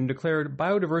wineries to have been declared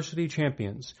biodiversity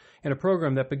champions in a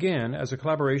program that began as a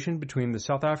collaboration between the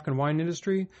South African wine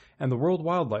industry and the World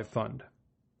Wildlife Fund.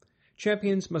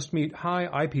 Champions must meet high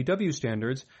IPW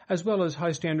standards as well as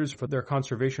high standards for their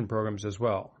conservation programs as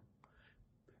well.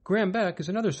 Graham Beck is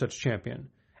another such champion,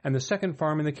 and the second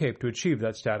farm in the Cape to achieve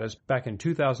that status back in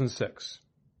 2006.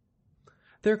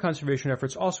 Their conservation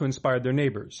efforts also inspired their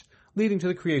neighbors, leading to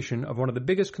the creation of one of the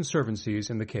biggest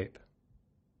conservancies in the Cape.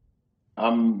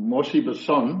 I'm Mosi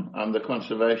Basson. I'm the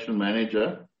conservation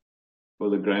manager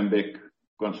for the Graham Beck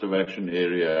conservation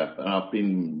area, and I've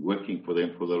been working for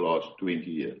them for the last 20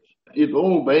 years. It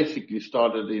all basically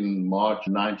started in March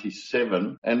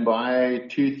 97, and by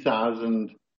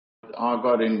 2000, I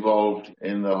got involved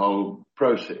in the whole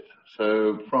process.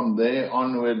 So from there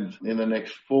onwards, in the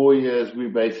next 4 years, we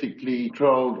basically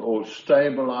controlled or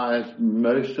stabilized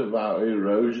most of our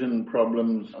erosion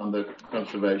problems on the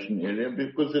conservation area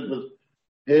because it was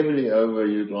heavily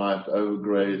overutilized,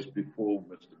 overgrazed before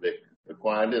Mr. Beck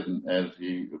acquired it, and as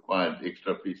he acquired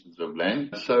extra pieces of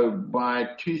land. So by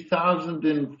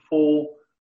 2004,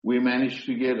 we managed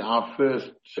to get our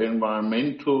first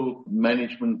environmental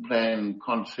management plan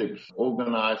concepts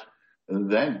organized.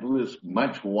 That was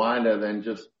much wider than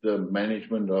just the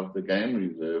management of the game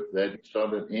reserve. That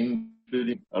started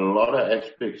including a lot of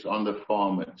aspects on the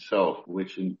farm itself,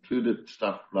 which included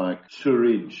stuff like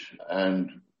sewage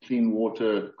and clean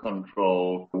water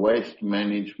control, waste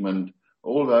management,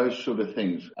 all those sort of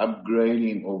things,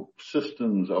 upgrading or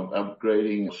systems of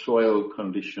upgrading soil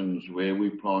conditions where we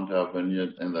plant our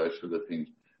vineyards and those sort of things.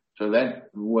 So that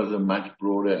was a much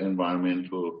broader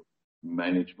environmental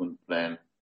management plan.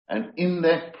 And in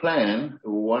that plan,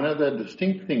 one of the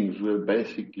distinct things were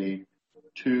basically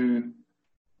to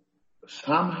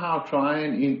somehow try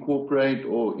and incorporate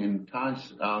or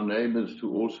entice our neighbors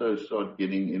to also start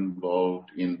getting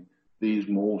involved in these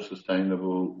more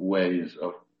sustainable ways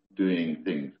of doing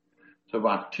things. So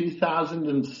about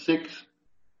 2006,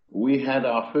 we had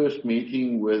our first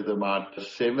meeting with about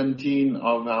 17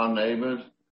 of our neighbors,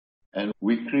 and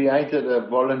we created a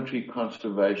voluntary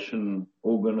conservation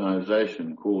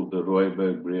organization called the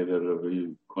Rooiberg Brede River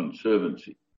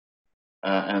Conservancy.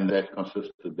 And that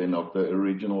consisted then of the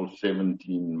original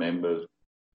 17 members,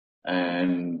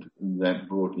 and that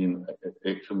brought in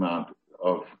X amount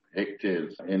of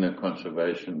hectares in a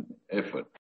conservation effort.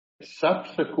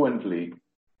 Subsequently,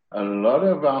 a lot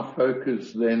of our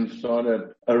focus then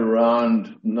started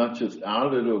around not just our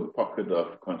little pocket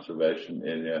of conservation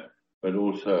area, but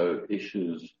also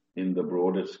issues in the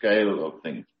broader scale of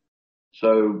things.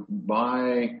 So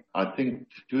by, I think,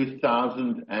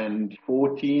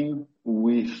 2014,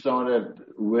 we started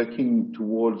working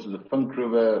towards the Fink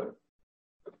River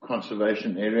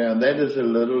Conservation Area, and that is a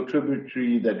little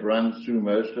tributary that runs through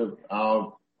most of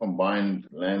our combined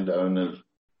landowners'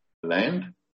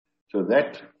 land. So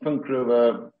that Fink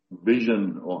River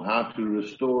vision, or how to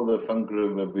restore the Fink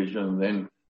River vision, then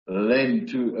led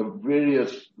to a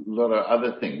lot of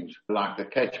other things, like the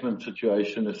catchment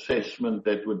situation assessment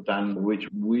that were done, which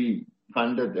we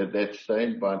funded at that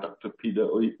stage by Dr. Peter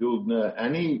Uldner,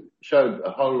 and he showed a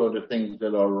whole lot of things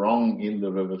that are wrong in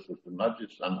the river system, not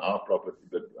just on our property,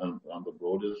 but on the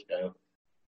broader scale.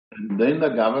 And then the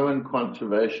government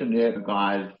conservation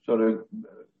guys sort of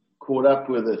caught up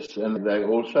with us, and they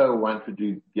also wanted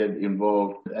to get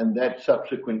involved, and that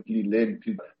subsequently led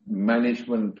to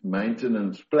management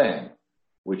maintenance plan,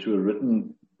 which were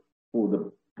written for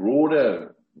the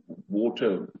broader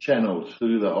water channels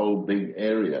through the whole big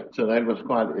area. So that was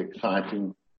quite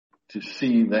exciting to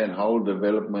see that whole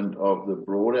development of the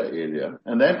broader area.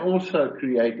 And that also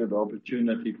created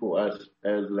opportunity for us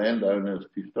as landowners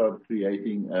to start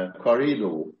creating a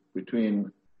corridor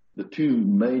between the two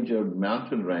major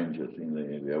mountain ranges in the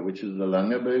area, which is the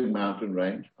Langeberg mountain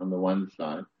range on the one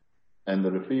side and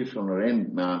the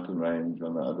Riviersonrent mountain range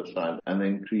on the other side, and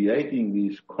then creating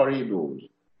these corridors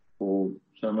for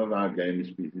some of our game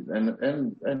species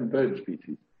and bird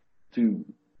species to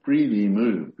freely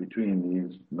move between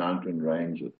these mountain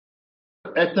ranges.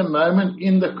 At the moment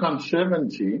in the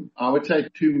Conservancy, I would say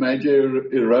two major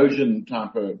erosion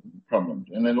type of problems,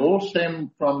 and it all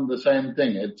stems from the same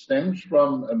thing. It stems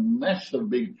from a massive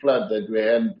big flood that we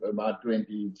had about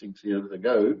 26 years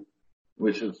ago,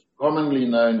 which is commonly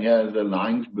known here as the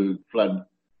Laingsburg flood.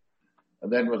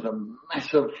 That was a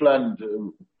massive flood,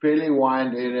 fairly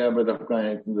wide area, but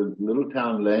the little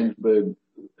town Laingsburg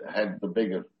had the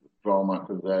biggest drama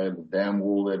because they had a dam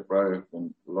wall that broke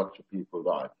and lots of people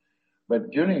died. But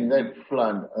during that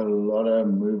flood, a lot of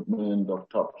movement of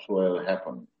topsoil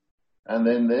happened. And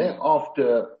then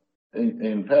thereafter,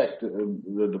 in fact,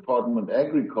 the Department of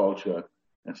Agriculture,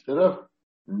 instead of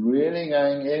really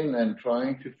going in and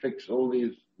trying to fix all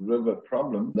these river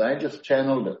problems, they just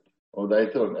channeled it. Or they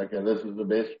thought, okay, this is the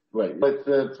best way. But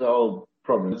that's the whole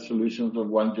problem. The solutions of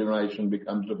one generation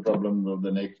becomes the problem of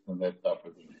the next and that type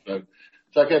of thing. So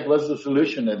it's like it was the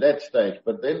solution at that stage.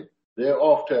 But then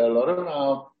thereafter, a lot of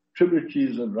our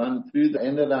tributaries that run through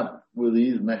ended up with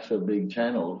these massive big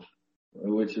channels,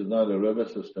 which is not a river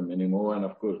system anymore. And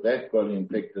of course, that got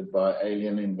infected by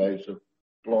alien invasive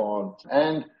plants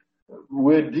and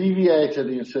were deviated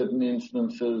in certain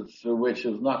instances, which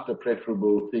is not the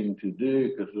preferable thing to do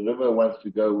because the river wants to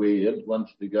go where it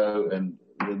wants to go, and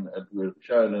then it was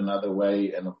shown another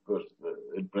way, and of course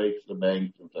it breaks the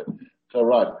banks and so. So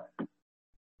right,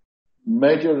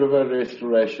 major river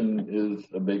restoration is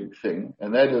a big thing,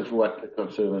 and that is what the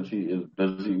Conservancy is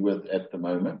busy with at the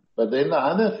moment. But then the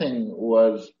other thing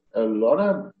was a lot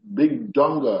of big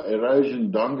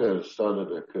erosion dongas started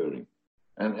occurring.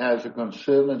 And as a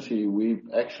Conservancy, we've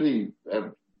actually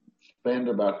have spent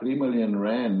about 3 million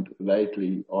rand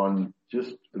lately on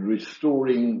just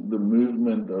restoring the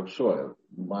movement of soil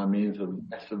by means of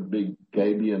massive big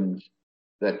gabions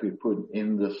that we put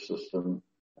in the system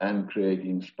and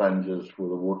creating sponges for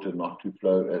the water not to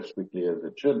flow as quickly as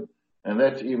it should. And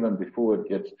that's even before it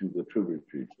gets to the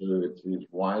tributaries. So it's these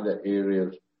wider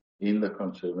areas in the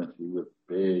conservancy with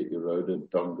bare eroded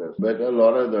dongas. But a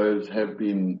lot of those have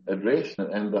been addressed,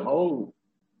 and the whole,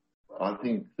 I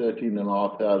think,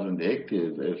 13,500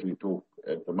 hectares as we talk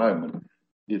at the moment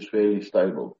is fairly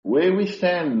stable. Where we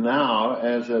stand now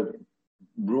as a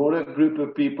broader group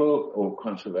of people or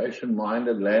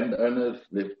conservation-minded landowners,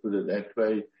 let's put it that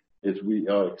way, is we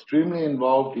are extremely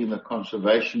involved in the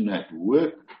Conservation at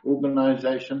Work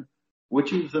organization,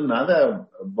 which is another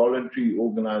voluntary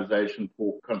organization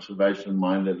for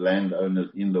conservation-minded landowners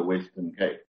in the Western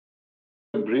Cape.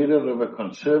 The Breede River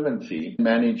Conservancy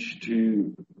managed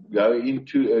to go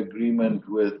into agreement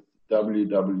with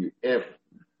WWF,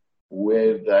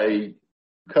 where they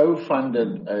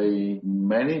co-funded a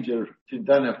manager who's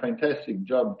done a fantastic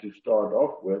job to start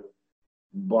off with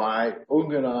by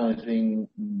organizing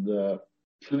the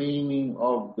cleaning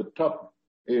of the top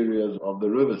areas of the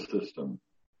river system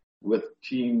with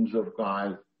teams of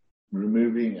guys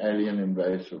removing alien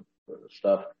invasive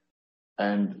stuff.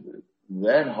 And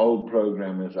that whole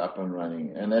program is up and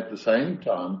running. And at the same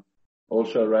time,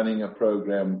 also running a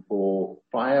program for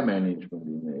fire management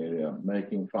in the area,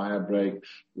 making fire breaks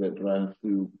that run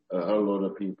through a whole lot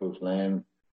of people's land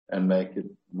and make it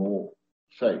more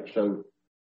safe. So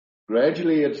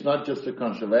gradually, it's not just a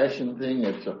conservation thing,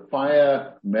 it's a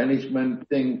fire management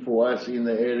thing for us in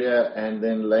the area. And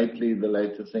then lately, the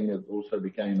latest thing, it also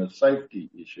became a safety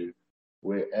issue,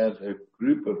 where as a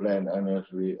group of landowners,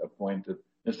 we appointed,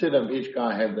 instead of each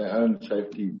guy had their own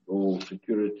safety or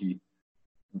security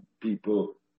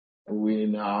people, we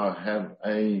now have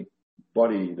a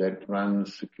body that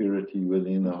runs security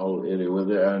within the whole area with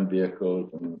their own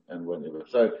vehicles and whatever.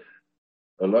 So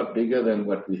a lot bigger than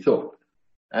what we thought.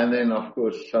 And then, of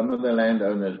course, some of the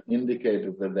landowners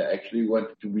indicated that they actually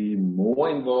wanted to be more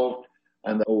involved,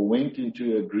 and they all went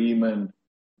into agreement,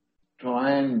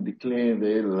 try and declare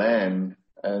their land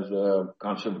as a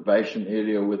conservation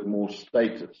area with more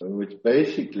status, which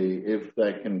basically, if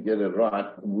they can get it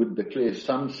right, would declare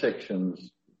some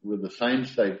sections with the same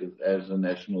status as a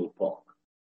national park,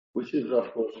 which is,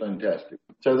 of course, fantastic.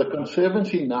 So the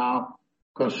Conservancy now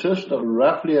consists of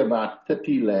roughly about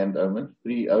 30 landowners,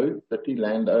 30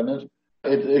 landowners.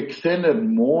 It's extended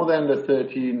more than the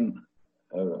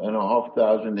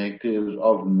 13,500 hectares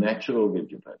of natural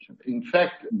vegetation. In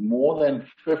fact, more than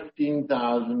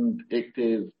 15,000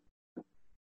 hectares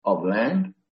of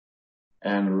land,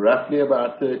 and roughly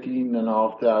about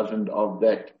 13,500 of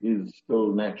that is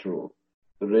still natural.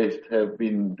 The rest have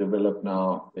been developed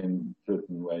now in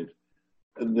certain ways.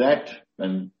 That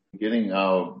and getting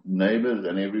our neighbors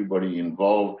and everybody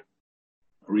involved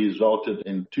resulted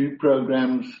in 2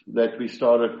 programs that we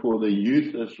started for the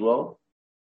youth as well.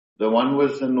 The one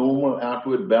was the normal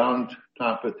outward bound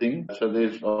type of thing. So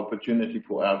there's opportunity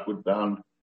for outward bound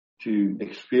to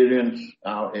experience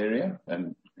our area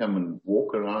and come and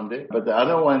walk around there. But the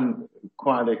other one,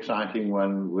 quite exciting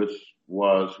one, was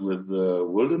with the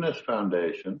Wilderness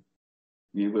Foundation.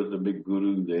 He was the big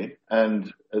guru there.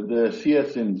 And the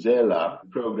Siyasenzela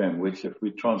program, which if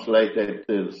we translate it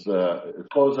is a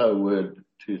Xhosa word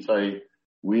to say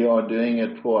we are doing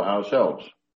it for ourselves.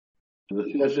 The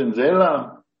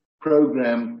Siyasenzela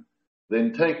program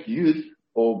then take youth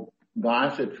or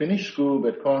guys that finish school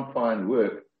but can't find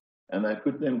work, and they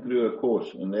put them through a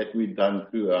course, and that we've done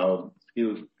through our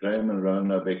skills, Graham and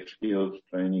Ronavec Skills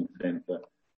Training Center.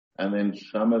 And then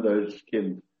some of those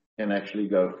kids can actually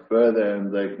go further,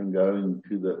 and they can go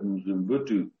into the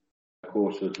Mzumbutu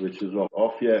courses, which is an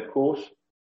off-year course,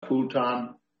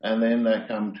 full-time, and then they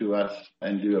come to us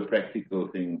and do a practical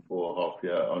thing for half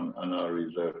year on our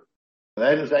reserve.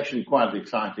 That is actually quite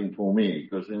exciting for me,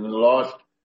 because in the last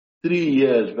 3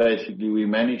 years, basically, we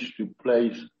managed to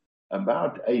place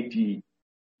about 80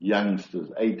 youngsters,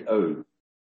 80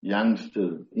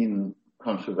 youngsters in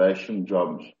conservation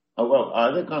jobs. Well,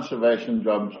 either conservation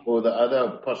jobs, or the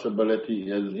other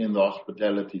possibility is in the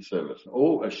hospitality service,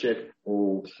 or a chef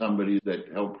or somebody that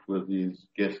helps with these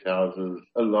guest houses.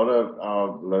 A lot of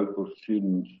our local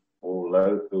students or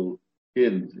local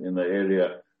kids in the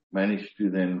area managed to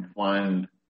then find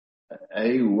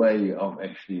a way of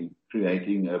actually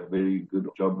creating a very good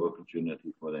job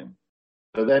opportunity for them.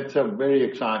 So that's a very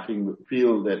exciting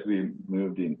field that we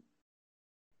moved in.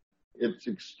 It's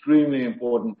extremely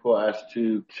important for us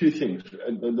to 2 things.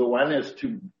 The one is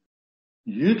to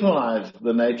utilize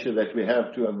the nature that we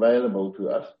have available to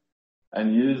us,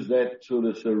 and use that sort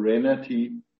of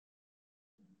serenity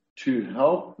to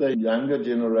help the younger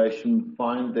generation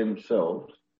find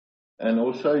themselves, and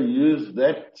also use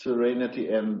that serenity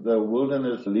and the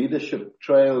wilderness leadership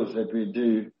trails that we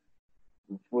do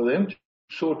for them to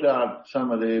sort out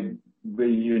some of their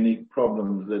very unique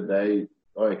problems that they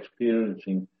are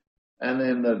experiencing. And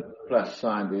then the plus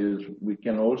side is we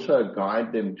can also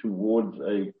guide them towards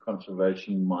a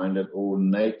conservation-minded or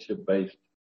nature-based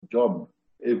job,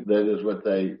 if that is what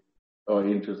they are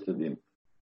interested in.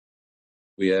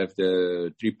 We have the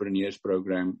Entrepreneurs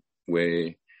program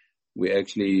where we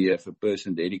actually have a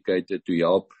person dedicated to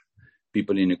help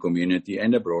people in the community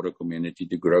and the broader community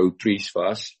to grow trees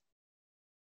fast.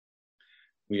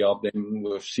 We help them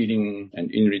with seeding,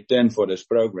 and in return for this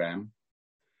program,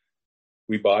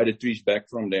 we buy the trees back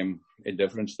from them at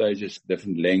different stages,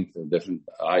 different length, different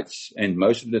heights. And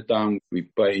most of the time we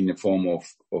pay in the form of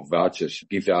vouchers,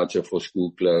 gift voucher for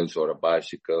school clothes or a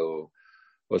bicycle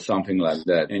or something like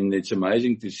that. And it's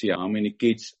amazing to see how many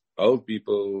kids, old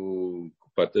people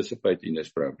participate in this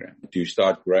program to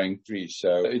start growing trees.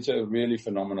 So it's a really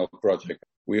phenomenal project.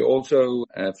 We also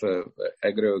have a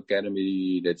Agro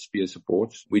Academy that Spear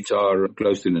supports, which are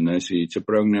close to the nursery. It's a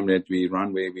program that we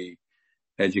run where we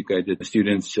educated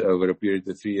students over a period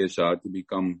of 3 years how to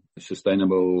become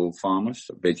sustainable farmers,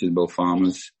 vegetable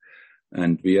farmers.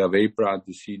 And we are very proud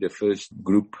to see the first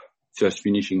group just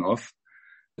finishing off.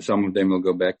 Some of them will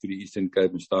go back to the Eastern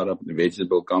Cape and start up a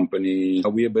vegetable company.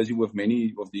 We are busy with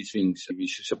many of these things. We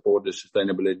support the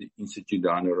Sustainability Institute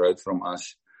down the road from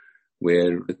us,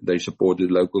 where they support the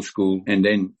local school. And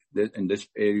then in this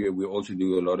area, we also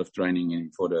do a lot of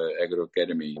training for the Agro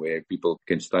Academy, where people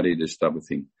can study this type of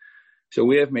thing. So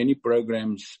we have many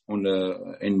programs on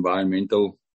the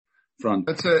environmental front.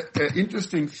 That's an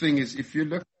interesting thing is if you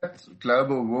look at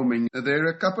global warming, there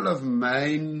are a couple of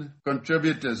main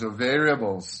contributors or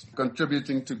variables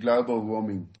contributing to global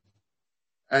warming.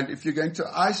 And if you're going to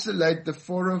isolate the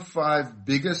 4 or 5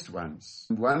 biggest ones,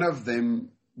 one of them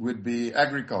would be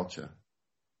agriculture.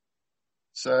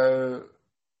 So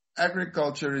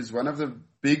agriculture is one of the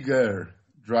bigger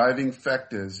driving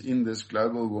factors in this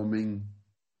global warming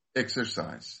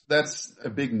exercise. That's a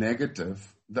big negative.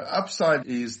 The upside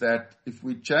is that if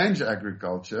we change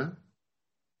agriculture,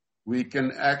 we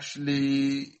can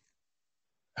actually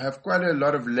have quite a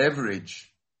lot of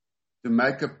leverage to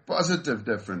make a positive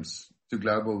difference to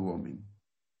global warming.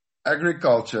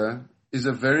 Agriculture is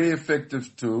a very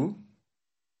effective tool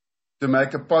to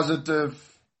make a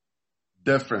positive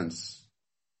difference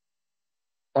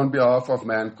on behalf of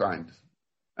mankind.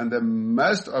 And the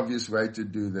most obvious way to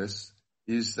do this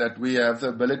is that we have the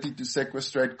ability to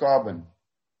sequestrate carbon.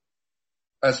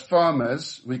 As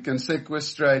farmers, we can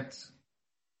sequestrate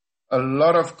a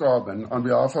lot of carbon on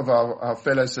behalf of our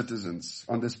fellow citizens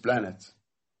on this planet.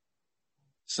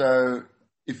 So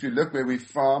if you look where we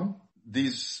farm,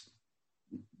 these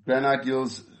granite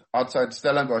hills outside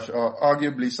Stellenbosch are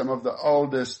arguably some of the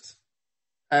oldest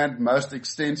and most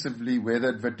extensively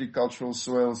weathered viticultural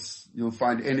soils you'll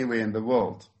find anywhere in the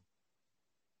world.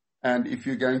 And if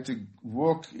you're going to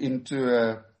walk into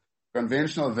a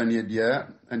conventional vineyard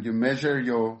here and you measure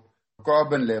your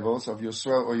carbon levels of your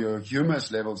soil or your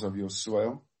humus levels of your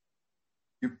soil,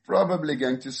 you're probably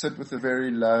going to sit with a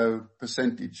very low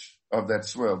percentage of that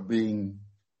soil being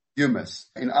humus.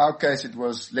 In our case, it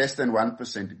was less than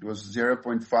 1%. It was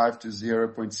 0.5 to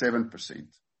 0.7%.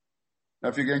 Now,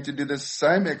 if you're going to do the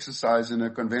same exercise in a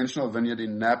conventional vineyard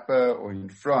in Napa or in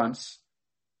France,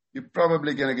 you're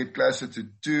probably going to get closer to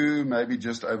 2, maybe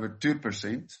just over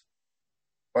 2%.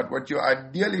 But what you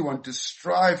ideally want to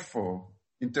strive for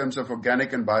in terms of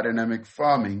organic and biodynamic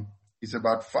farming is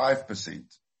about 5%.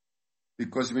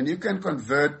 Because when you can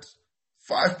convert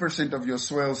 5% of your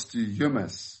soils to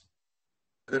humus,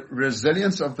 the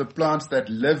resilience of the plants that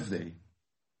live there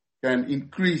can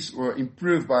increase or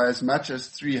improve by as much as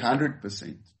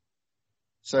 300%.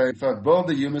 So if I build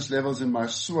the humus levels in my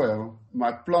soil,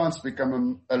 my plants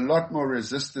become a lot more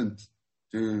resistant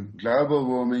to global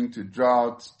warming, to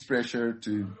drought, pressure,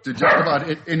 to just about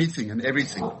anything and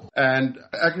everything. And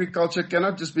agriculture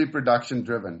cannot just be production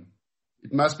driven.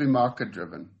 It must be market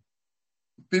driven.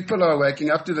 People are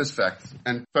waking up to this fact.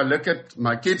 And if I look at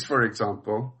my kids, for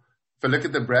example, if I look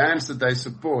at the brands that they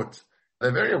support,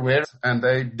 they're very aware, and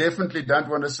they definitely don't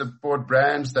want to support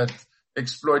brands that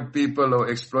exploit people or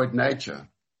exploit nature.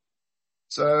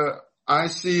 So I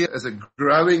see as a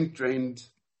growing trend,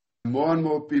 more and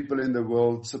more people in the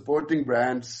world supporting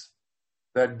brands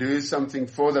that do something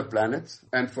for the planet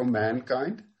and for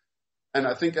mankind. And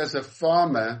I think as a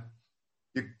farmer,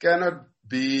 you cannot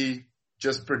be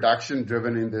just production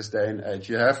driven in this day and age.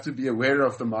 You have to be aware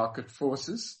of the market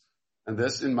forces. And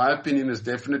this, in my opinion, is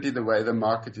definitely the way the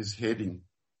market is heading.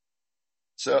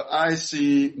 So I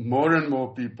see more and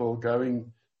more people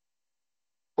going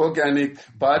organic,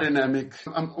 biodynamic.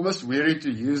 I'm almost weary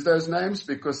to use those names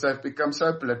because they've become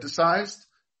so politicized.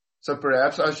 So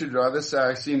perhaps I should rather say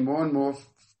I've seen more and more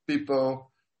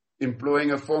people employing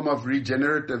a form of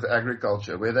regenerative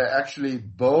agriculture where they actually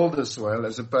build the soil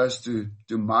as opposed to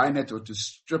mine it or to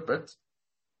strip it.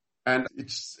 And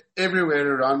it's everywhere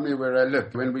around me where I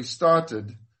live. When we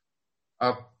started,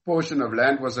 our portion of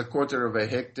land was 1/4 of a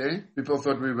hectare. People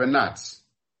thought we were nuts.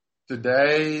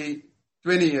 Today,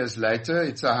 20 years later,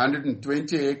 it's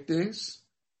 120 hectares.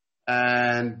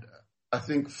 And I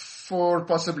think 4,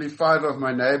 possibly 5 of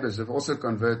my neighbors have also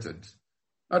converted.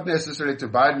 Not necessarily to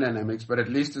biodynamics, but at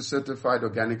least to certified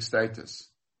organic status.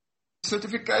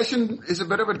 Certification is a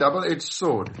bit of a double-edged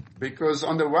sword because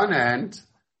on the one hand,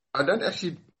 I don't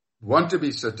actually want to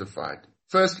be certified.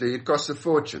 Firstly, it costs a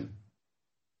fortune.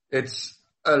 It's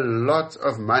a lot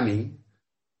of money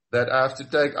that I have to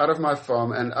take out of my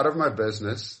farm and out of my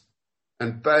business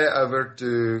and pay over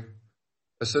to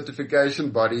a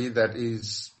certification body that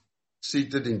is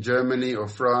seated in Germany or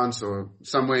France or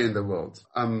somewhere in the world.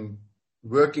 I'm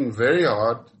working very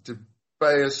hard to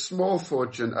pay a small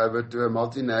fortune over to a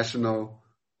multinational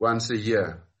once a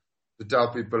year to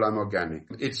tell people I'm organic.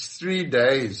 It's 3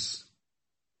 days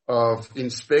of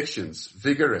inspections,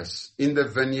 vigorous, in the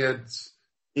vineyards,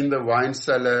 in the wine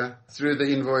cellar, through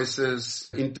the invoices,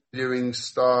 interviewing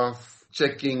staff,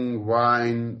 checking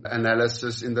wine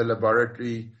analysis in the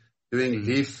laboratory, doing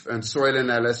leaf and soil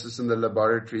analysis in the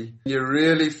laboratory. You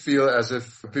really feel as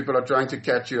if people are trying to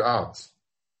catch you out.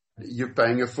 You're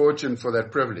paying a fortune for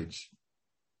that privilege.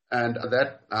 And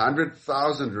that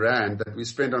 100,000 rand that we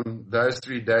spent on those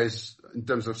 3 days in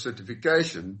terms of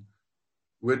certification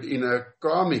would, in a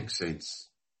karmic sense,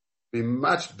 be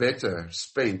much better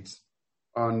spent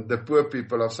on the poor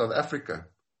people of South Africa.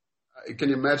 Can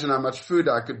you imagine how much food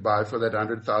I could buy for that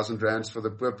 100,000 rands for the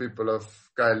poor people of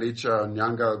Khayelitsha or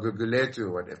Nyanga or Gugulethu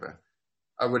or whatever?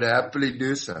 I would happily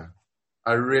do so.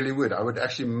 I really would. I would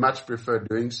actually much prefer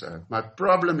doing so. My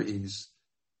problem is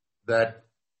that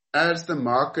as the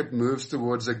market moves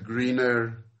towards a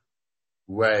greener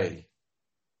way,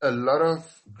 a lot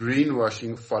of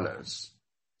greenwashing follows.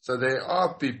 So there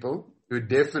are people who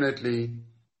definitely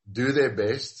do their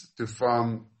best to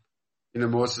farm in a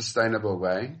more sustainable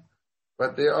way.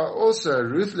 But there are also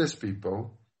ruthless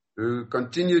people who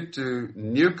continue to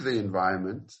nuke the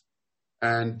environment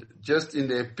and just in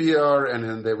their PR and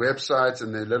in their websites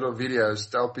and their little videos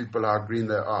tell people how green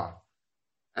they are.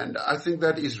 And I think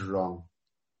that is wrong.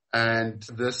 And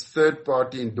this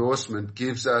third-party endorsement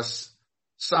gives us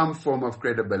some form of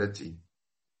credibility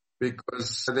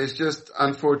because there's just,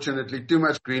 unfortunately, too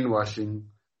much greenwashing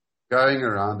going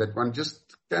around that one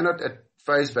just cannot at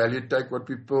face value take what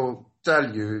people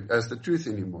tell you as the truth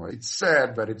anymore. It's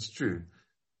sad, but it's true.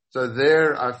 So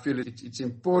there, I feel it's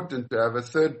important to have a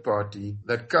third party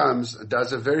that comes and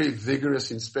does a very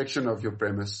vigorous inspection of your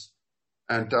premise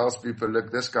and tells people,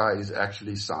 look, this guy is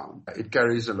actually sound. It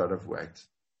carries a lot of weight.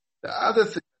 The other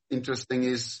thing interesting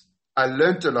is I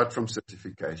learned a lot from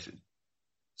certification.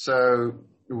 So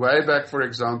way back, for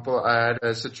example, I had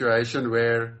a situation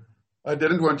where I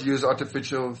didn't want to use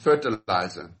artificial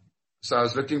fertilizer. So I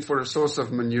was looking for a source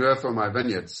of manure for my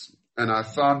vineyards. And I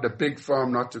found a pig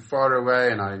farm not too far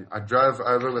away, and I drove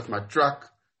over with my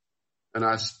truck, and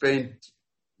I spent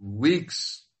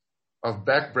weeks of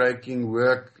backbreaking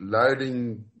work,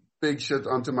 loading pig shit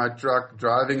onto my truck,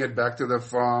 driving it back to the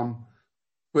farm,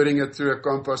 putting it through a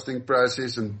composting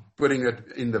process and putting it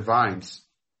in the vines.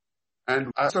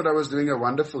 And I thought I was doing a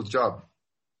wonderful job.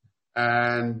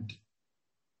 And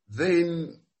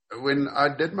then when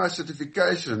I did my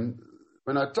certification,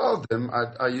 when I told them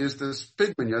I used this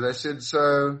pig manure, they said,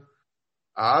 so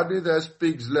how do those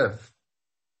pigs live?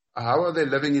 How are they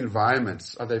living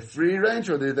environments? Are they free range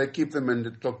or do they keep them in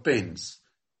little pens?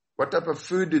 What type of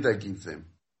food do they give them?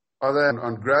 Are they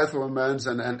on growth hormones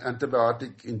and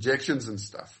antibiotic injections and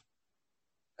stuff?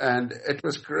 And it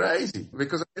was crazy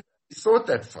because I thought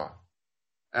that far.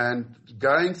 And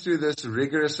going through this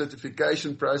rigorous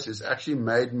certification process actually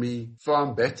made me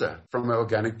farm better from an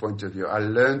organic point of view. I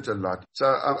learned a lot. So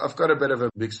I've got a bit of a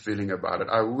mixed feeling about it.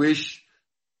 I wish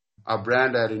our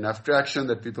brand had enough traction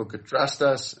that people could trust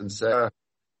us and say, oh,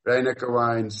 Reyneke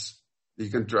Wines, you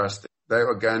can trust them. They're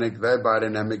organic, they're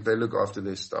biodynamic, they look after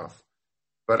their staff.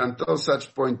 But until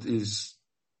such point is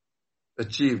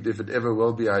achieved, if it ever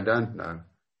will be, I don't know.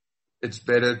 It's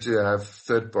better to have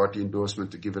third-party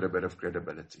endorsement to give it a bit of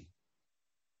credibility.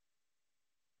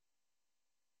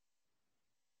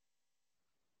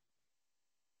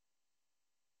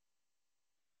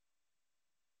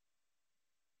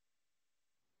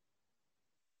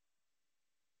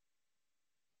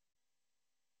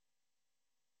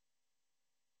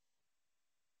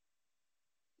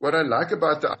 What I like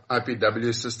about the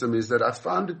IPW system is that I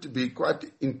found it to be quite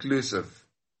inclusive.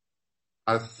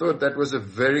 I thought that was a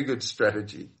very good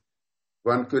strategy.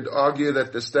 One could argue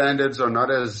that the standards are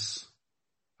not as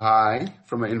high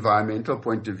from an environmental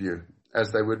point of view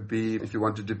as they would be if you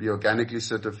wanted to be organically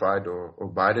certified or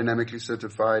biodynamically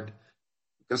certified.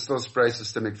 You can still spray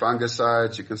systemic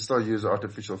fungicides, you can still use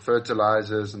artificial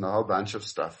fertilizers and a whole bunch of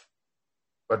stuff.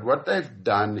 But what they've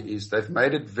done is they've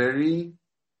made it very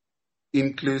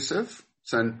inclusive,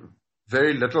 so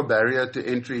very little barrier to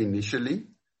entry initially,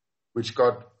 which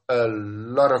got a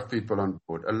lot of people on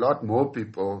board, a lot more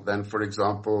people than, for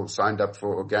example, signed up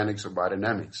for organics or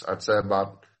biodynamics. I'd say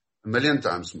about 1 million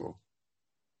times more.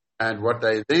 And what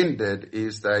they then did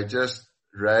is they just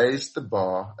raised the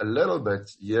bar a little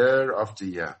bit year after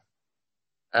year,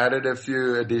 added a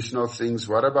few additional things.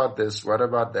 What about this? What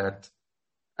about that?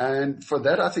 And for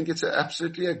that, I think it's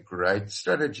absolutely a great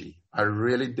strategy. I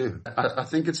really do. I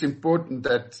think it's important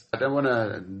that I don't want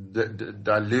to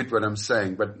dilute what I'm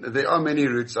saying, but there are many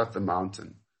routes up the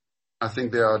mountain. I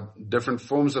think there are different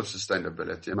forms of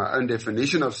sustainability. My own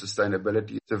definition of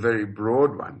sustainability is a very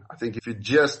broad one. I think if you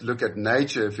just look at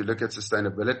nature, if you look at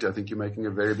sustainability, I think you're making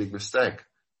a very big mistake.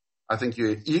 I think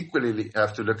you equally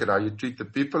have to look at how you treat the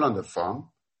people on the farm,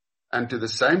 and to the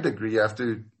same degree, you have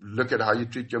to look at how you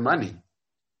treat your money.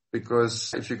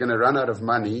 Because if you're going to run out of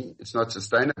money, it's not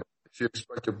sustainable. If you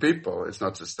exploit your people, it's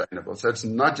not sustainable. So it's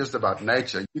not just about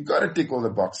nature. You've got to tick all the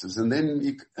boxes, and then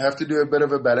you have to do a bit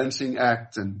of a balancing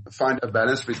act and find a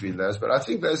balance between those. But I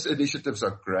think those initiatives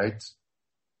are great.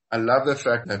 I love the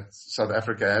fact that South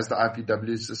Africa has the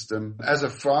IPW system. As a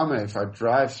farmer, if I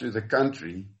drive through the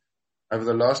country over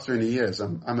the last 20 years,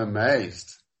 I'm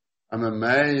amazed. I'm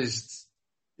amazed.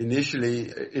 Initially,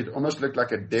 it almost looked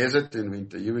like a desert in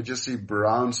winter. You would just see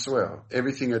brown soil.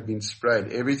 Everything had been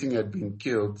sprayed. Everything had been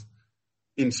killed.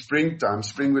 In springtime,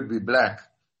 spring would be black.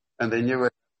 And then you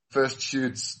would first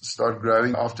shoots start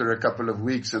growing after a couple of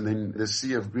weeks, and then the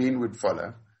sea of green would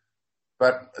follow.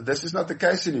 But this is not the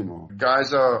case anymore.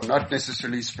 Guys are not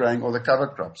necessarily spraying all the cover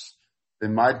crops. They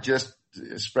might just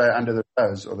spray under the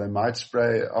rows, or they might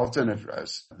spray alternate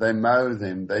rows. They mow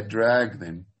them. They drag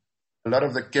them. A lot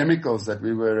of the chemicals that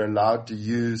we were allowed to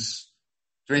use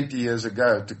 20 years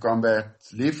ago to combat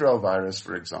leaf roll virus,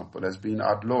 for example, has been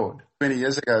outlawed. 20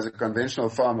 years ago, as a conventional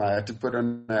farmer, I had to put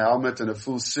on a helmet and a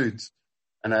full suit,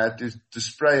 and I had to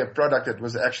spray a product that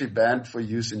was actually banned for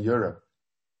use in Europe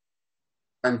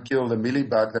and kill the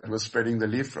mealybug that was spreading the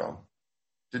leaf roll.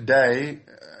 Today,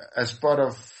 as part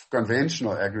of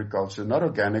conventional agriculture, not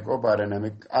organic or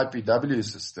biodynamic, IPW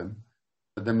system,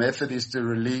 the method is to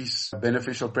release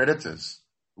beneficial predators,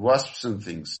 wasps and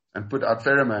things, and put out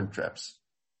pheromone traps.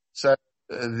 So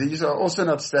these are also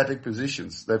not static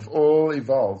positions. They've all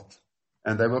evolved,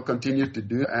 and they will continue to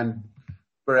do. And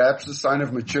perhaps the sign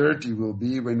of maturity will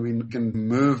be when we can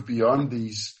move beyond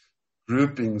these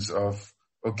groupings of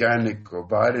organic or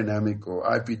biodynamic or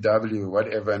IPW or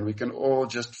whatever, and we can all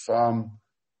just farm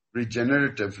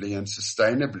regeneratively and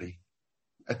sustainably.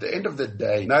 At the end of the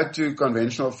day, no two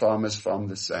conventional farmers farm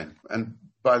the same. And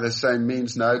by the same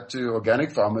means, no two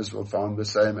organic farmers will farm the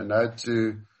same, and no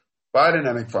two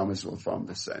biodynamic farmers will farm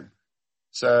the same.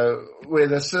 So where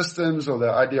the systems or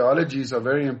the ideologies are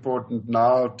very important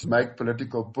now to make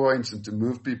political points and to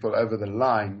move people over the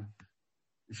line,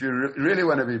 if you really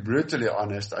want to be brutally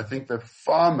honest, I think the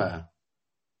farmer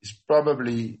is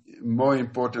probably more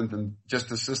important than just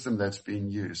the system that's being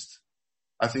used.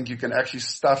 I think you can actually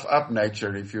stuff up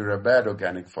nature if you're a bad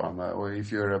organic farmer or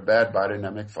if you're a bad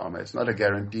biodynamic farmer. It's not a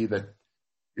guarantee that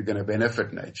you're going to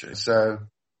benefit nature. So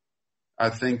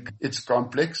I think it's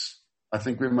complex. I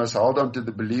think we must hold on to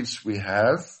the beliefs we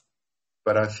have,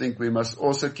 but I think we must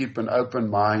also keep an open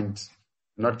mind,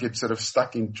 not get sort of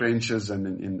stuck in trenches and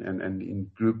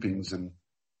in groupings. And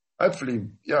hopefully,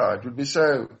 it would be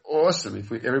so awesome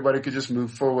if everybody could just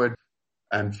move forward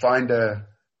and find a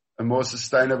more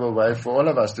sustainable way for all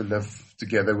of us to live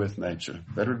together with nature.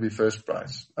 That would be first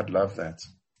prize. I'd love that.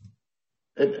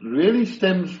 It really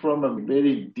stems from a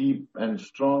very deep and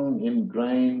strong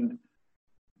ingrained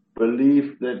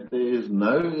belief that there is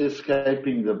no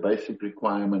escaping the basic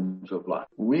requirements of life.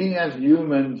 We as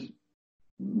humans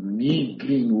need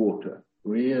clean water.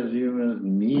 We as humans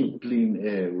need clean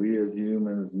air. We as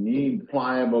humans need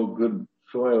pliable, good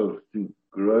soils to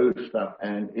grow stuff.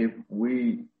 And if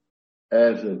we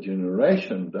as a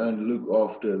generation don't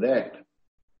look after that,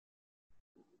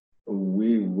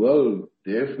 we will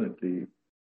definitely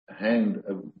hand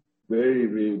a very,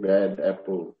 very bad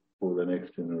apple for the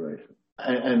next generation.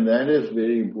 And that is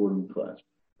very important for us.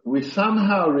 We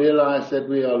somehow realize that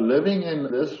we are living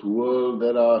in this world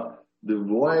that our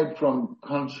devoid from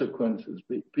consequences.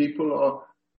 People are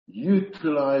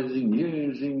utilizing,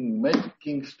 using,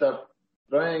 making stuff,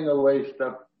 throwing away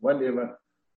stuff, whatever,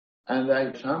 and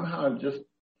they somehow just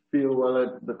feel,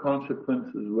 well, the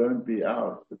consequences won't be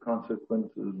ours. The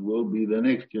consequences will be the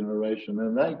next generation,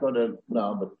 and they got to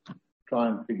now but try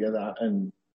and figure that out.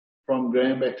 And from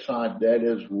Grahambeck's side, that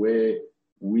is where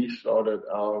we started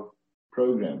our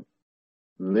program.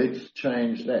 Let's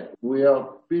change that. We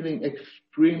are feeling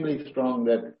extremely strong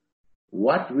that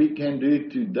what we can do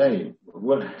today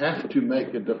will have to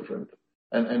make a difference.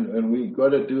 And we got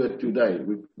to do it today.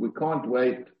 We can't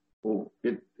wait or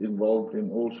get involved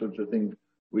in all sorts of things.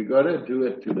 We got to do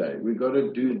it today. We got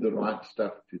to do the right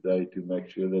stuff today to make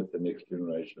sure that the next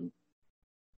generation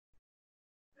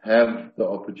have the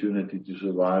opportunity to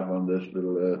survive on this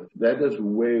little earth. That is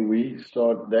where we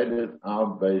start. That is our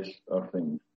base of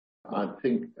things. I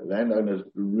think landowners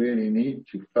really need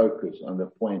to focus on the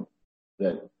point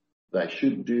that they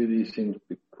should do these things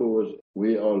because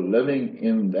we are living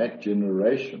in that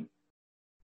generation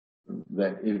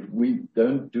that if we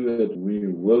don't do it, we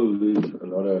will lose a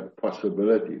lot of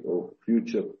possibility or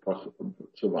future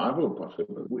survival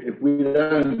possibility. If we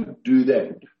don't do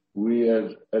that, we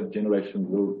as a generation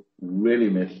will really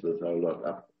mess this whole lot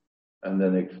up. And the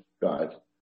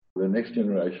next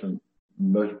generation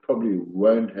most probably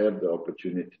won't have the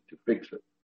opportunity to fix it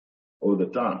all the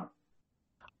time.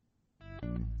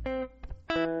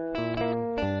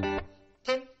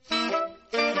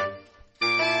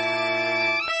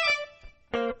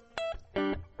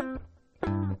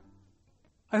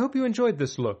 I hope you enjoyed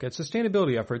this look at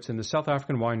sustainability efforts in the South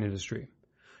African wine industry.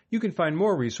 You can find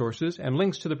more resources and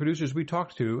links to the producers we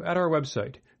talked to at our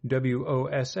website, wosa.us.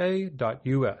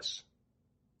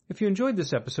 If you enjoyed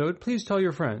this episode, please tell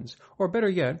your friends, or better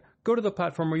yet, go to the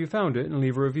platform where you found it and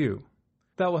leave a review.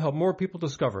 That will help more people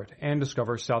discover it and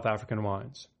discover South African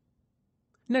wines.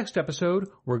 Next episode,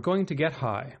 we're going to get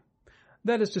high.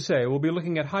 That is to say, we'll be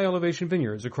looking at high elevation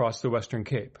vineyards across the Western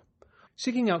Cape.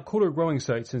 Seeking out cooler growing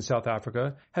sites in South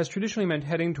Africa has traditionally meant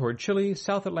heading toward chilly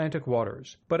South Atlantic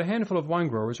waters, but a handful of wine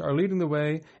growers are leading the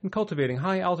way in cultivating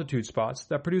high altitude spots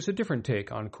that produce a different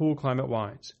take on cool climate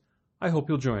wines. I hope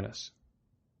you'll join us.